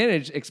 take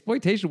advantage,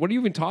 exploitation. What are you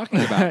even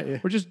talking about?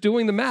 We're just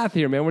doing the math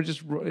here, man.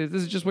 This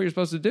is just what you're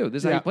supposed to do.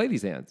 This is how you play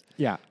these hands.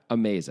 Yeah.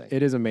 Amazing.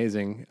 It is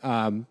amazing.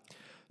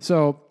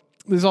 So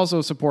this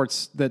also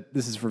supports that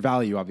this is for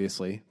value,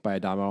 obviously, by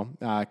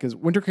Addamo, because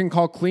Winter can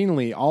call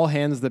cleanly all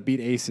hands that beat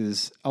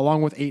aces,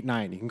 along with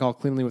 8-9. He can call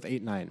cleanly with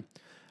 8-9.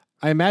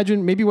 I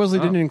imagine maybe Wesley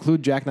didn't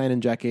include Jack 9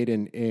 and Jack 8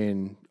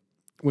 in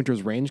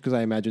Winter's range, because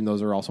I imagine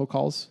those are also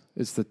calls.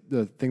 It's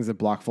the things that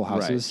block full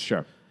houses.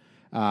 Right, sure.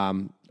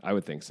 I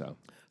would think so.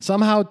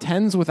 Somehow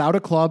 10s without a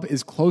club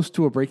is close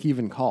to a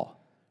break-even call.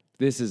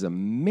 This is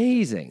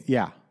amazing.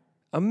 Yeah.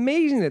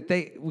 Amazing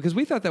because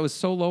we thought that was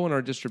so low in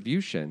our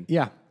distribution.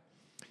 Yeah.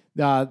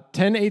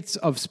 10-8s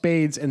of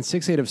spades and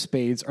 6-8 of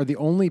spades are the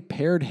only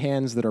paired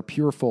hands that are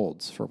pure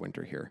folds for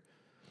Winter here.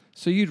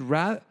 So you'd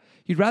rather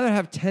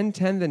have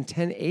 10-10 than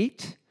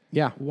 10-8?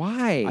 Yeah.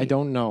 Why? I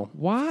don't know.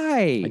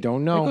 Why? I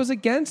don't know. It goes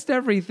against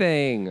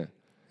everything.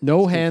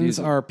 No hands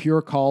are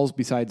pure calls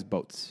besides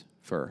boats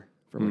for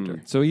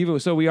Winter.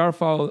 So we are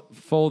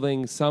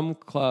folding some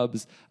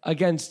clubs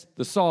against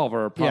the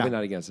solver, probably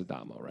not against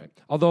Addamo, right?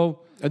 Although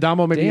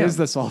Addamo maybe is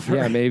the solver.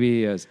 Yeah, maybe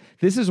he is.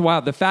 This is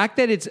wild. The fact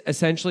that it's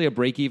essentially a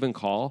break-even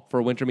call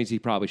for Winter means he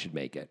probably should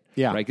make it.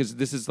 Yeah. Right? Because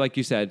this is, like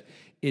you said,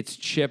 it's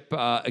chip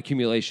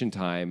accumulation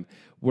time.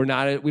 We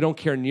don't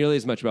care nearly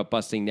as much about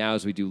busting now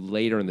as we do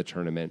later in the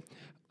tournament.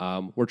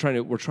 We're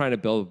trying to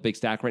build a big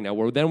stack right now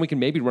where then we can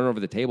maybe run over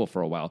the table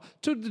for a while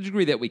to the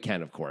degree that we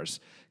can, of course,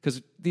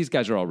 because these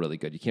guys are all really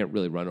good. You can't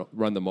really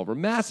run them over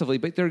massively,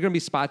 but there are going to be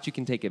spots you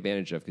can take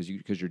advantage of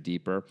because you're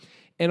deeper,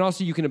 and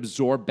also you can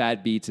absorb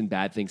bad beats and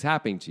bad things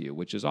happening to you,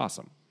 which is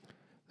awesome.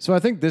 So I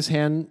think this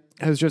hand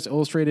has just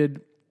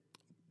illustrated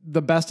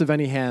the best of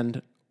any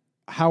hand,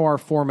 how our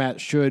format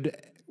should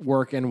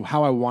work and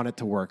how I want it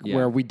to work,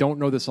 where we don't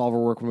know the solver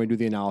work when we do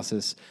the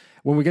analysis.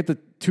 When we get the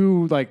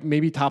two, like,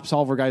 maybe top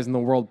solver guys in the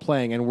world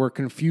playing and we're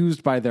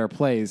confused by their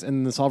plays,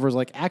 and the solver's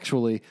like,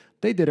 actually,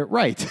 they did it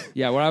right.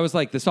 Yeah, where I was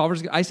like,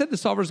 I said the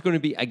solver's going to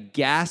be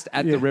aghast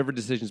at the river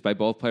decisions by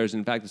both players.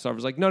 In fact, the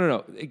solver's like,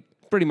 no,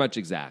 pretty much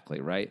exactly,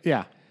 right?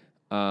 Yeah.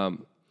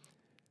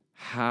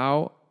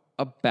 How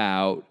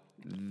about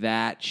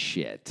that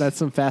shit? That's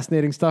some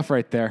fascinating stuff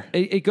right there.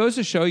 It goes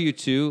to show you,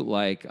 too,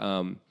 like,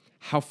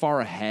 how far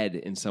ahead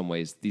in some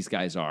ways these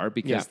guys are,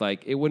 because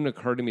like it wouldn't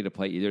occur to me to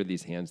play either of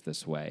these hands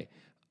this way.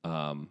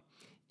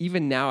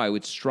 Even now I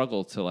would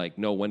struggle to like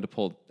know when to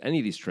pull any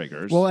of these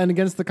triggers. Well, and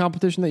against the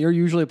competition that you're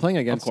usually playing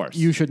against, of course,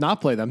 you should not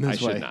play them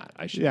this way.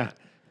 I should not.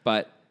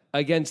 But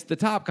against the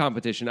top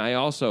competition, I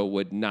also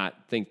would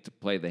not think to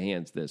play the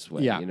hands this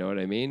way. Yeah. You know what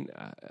I mean?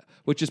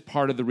 Which is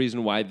part of the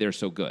reason why they're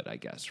so good, I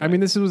guess. Right? I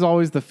mean, this was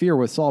always the fear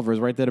with solvers,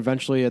 right? That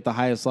eventually at the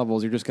highest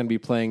levels, you're just going to be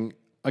playing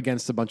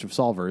against a bunch of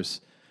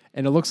solvers.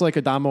 And it looks like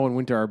Addamo and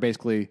Winter are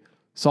basically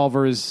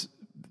solvers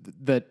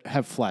that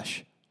have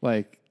flesh,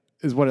 like,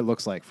 is what it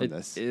looks like from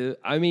this.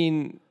 I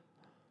mean,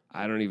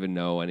 I don't even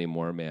know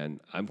anymore, man.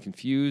 I'm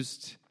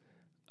confused.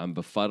 I'm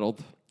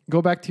befuddled.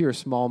 Go back to your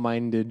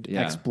small-minded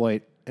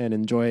exploit and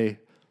enjoy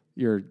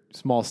your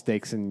small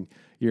stakes and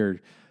your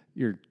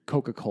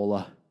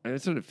Coca-Cola. And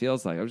that's what it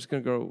feels like. I'm just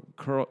going to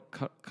go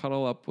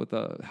cuddle up with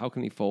a how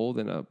can he fold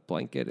in a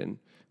blanket and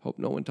hope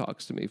no one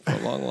talks to me for a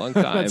long, long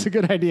time. That's a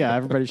good idea.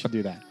 Everybody should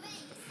do that.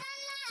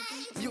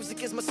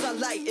 Music is my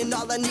sunlight, and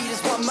all I need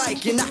is one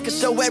mic. And I can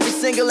show every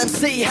single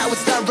MC how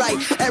it's done right.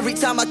 Every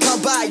time I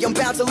come by, I'm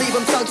bound to leave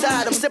them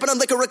tongue-tied. I'm sipping on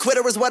liquor, a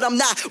quitter is what I'm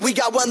not. We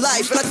got one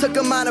life, and I took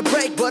a minor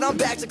break, but I'm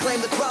back to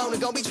claim the throne.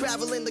 And gonna be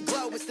traveling the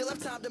globe, and still have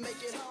time to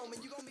make it home.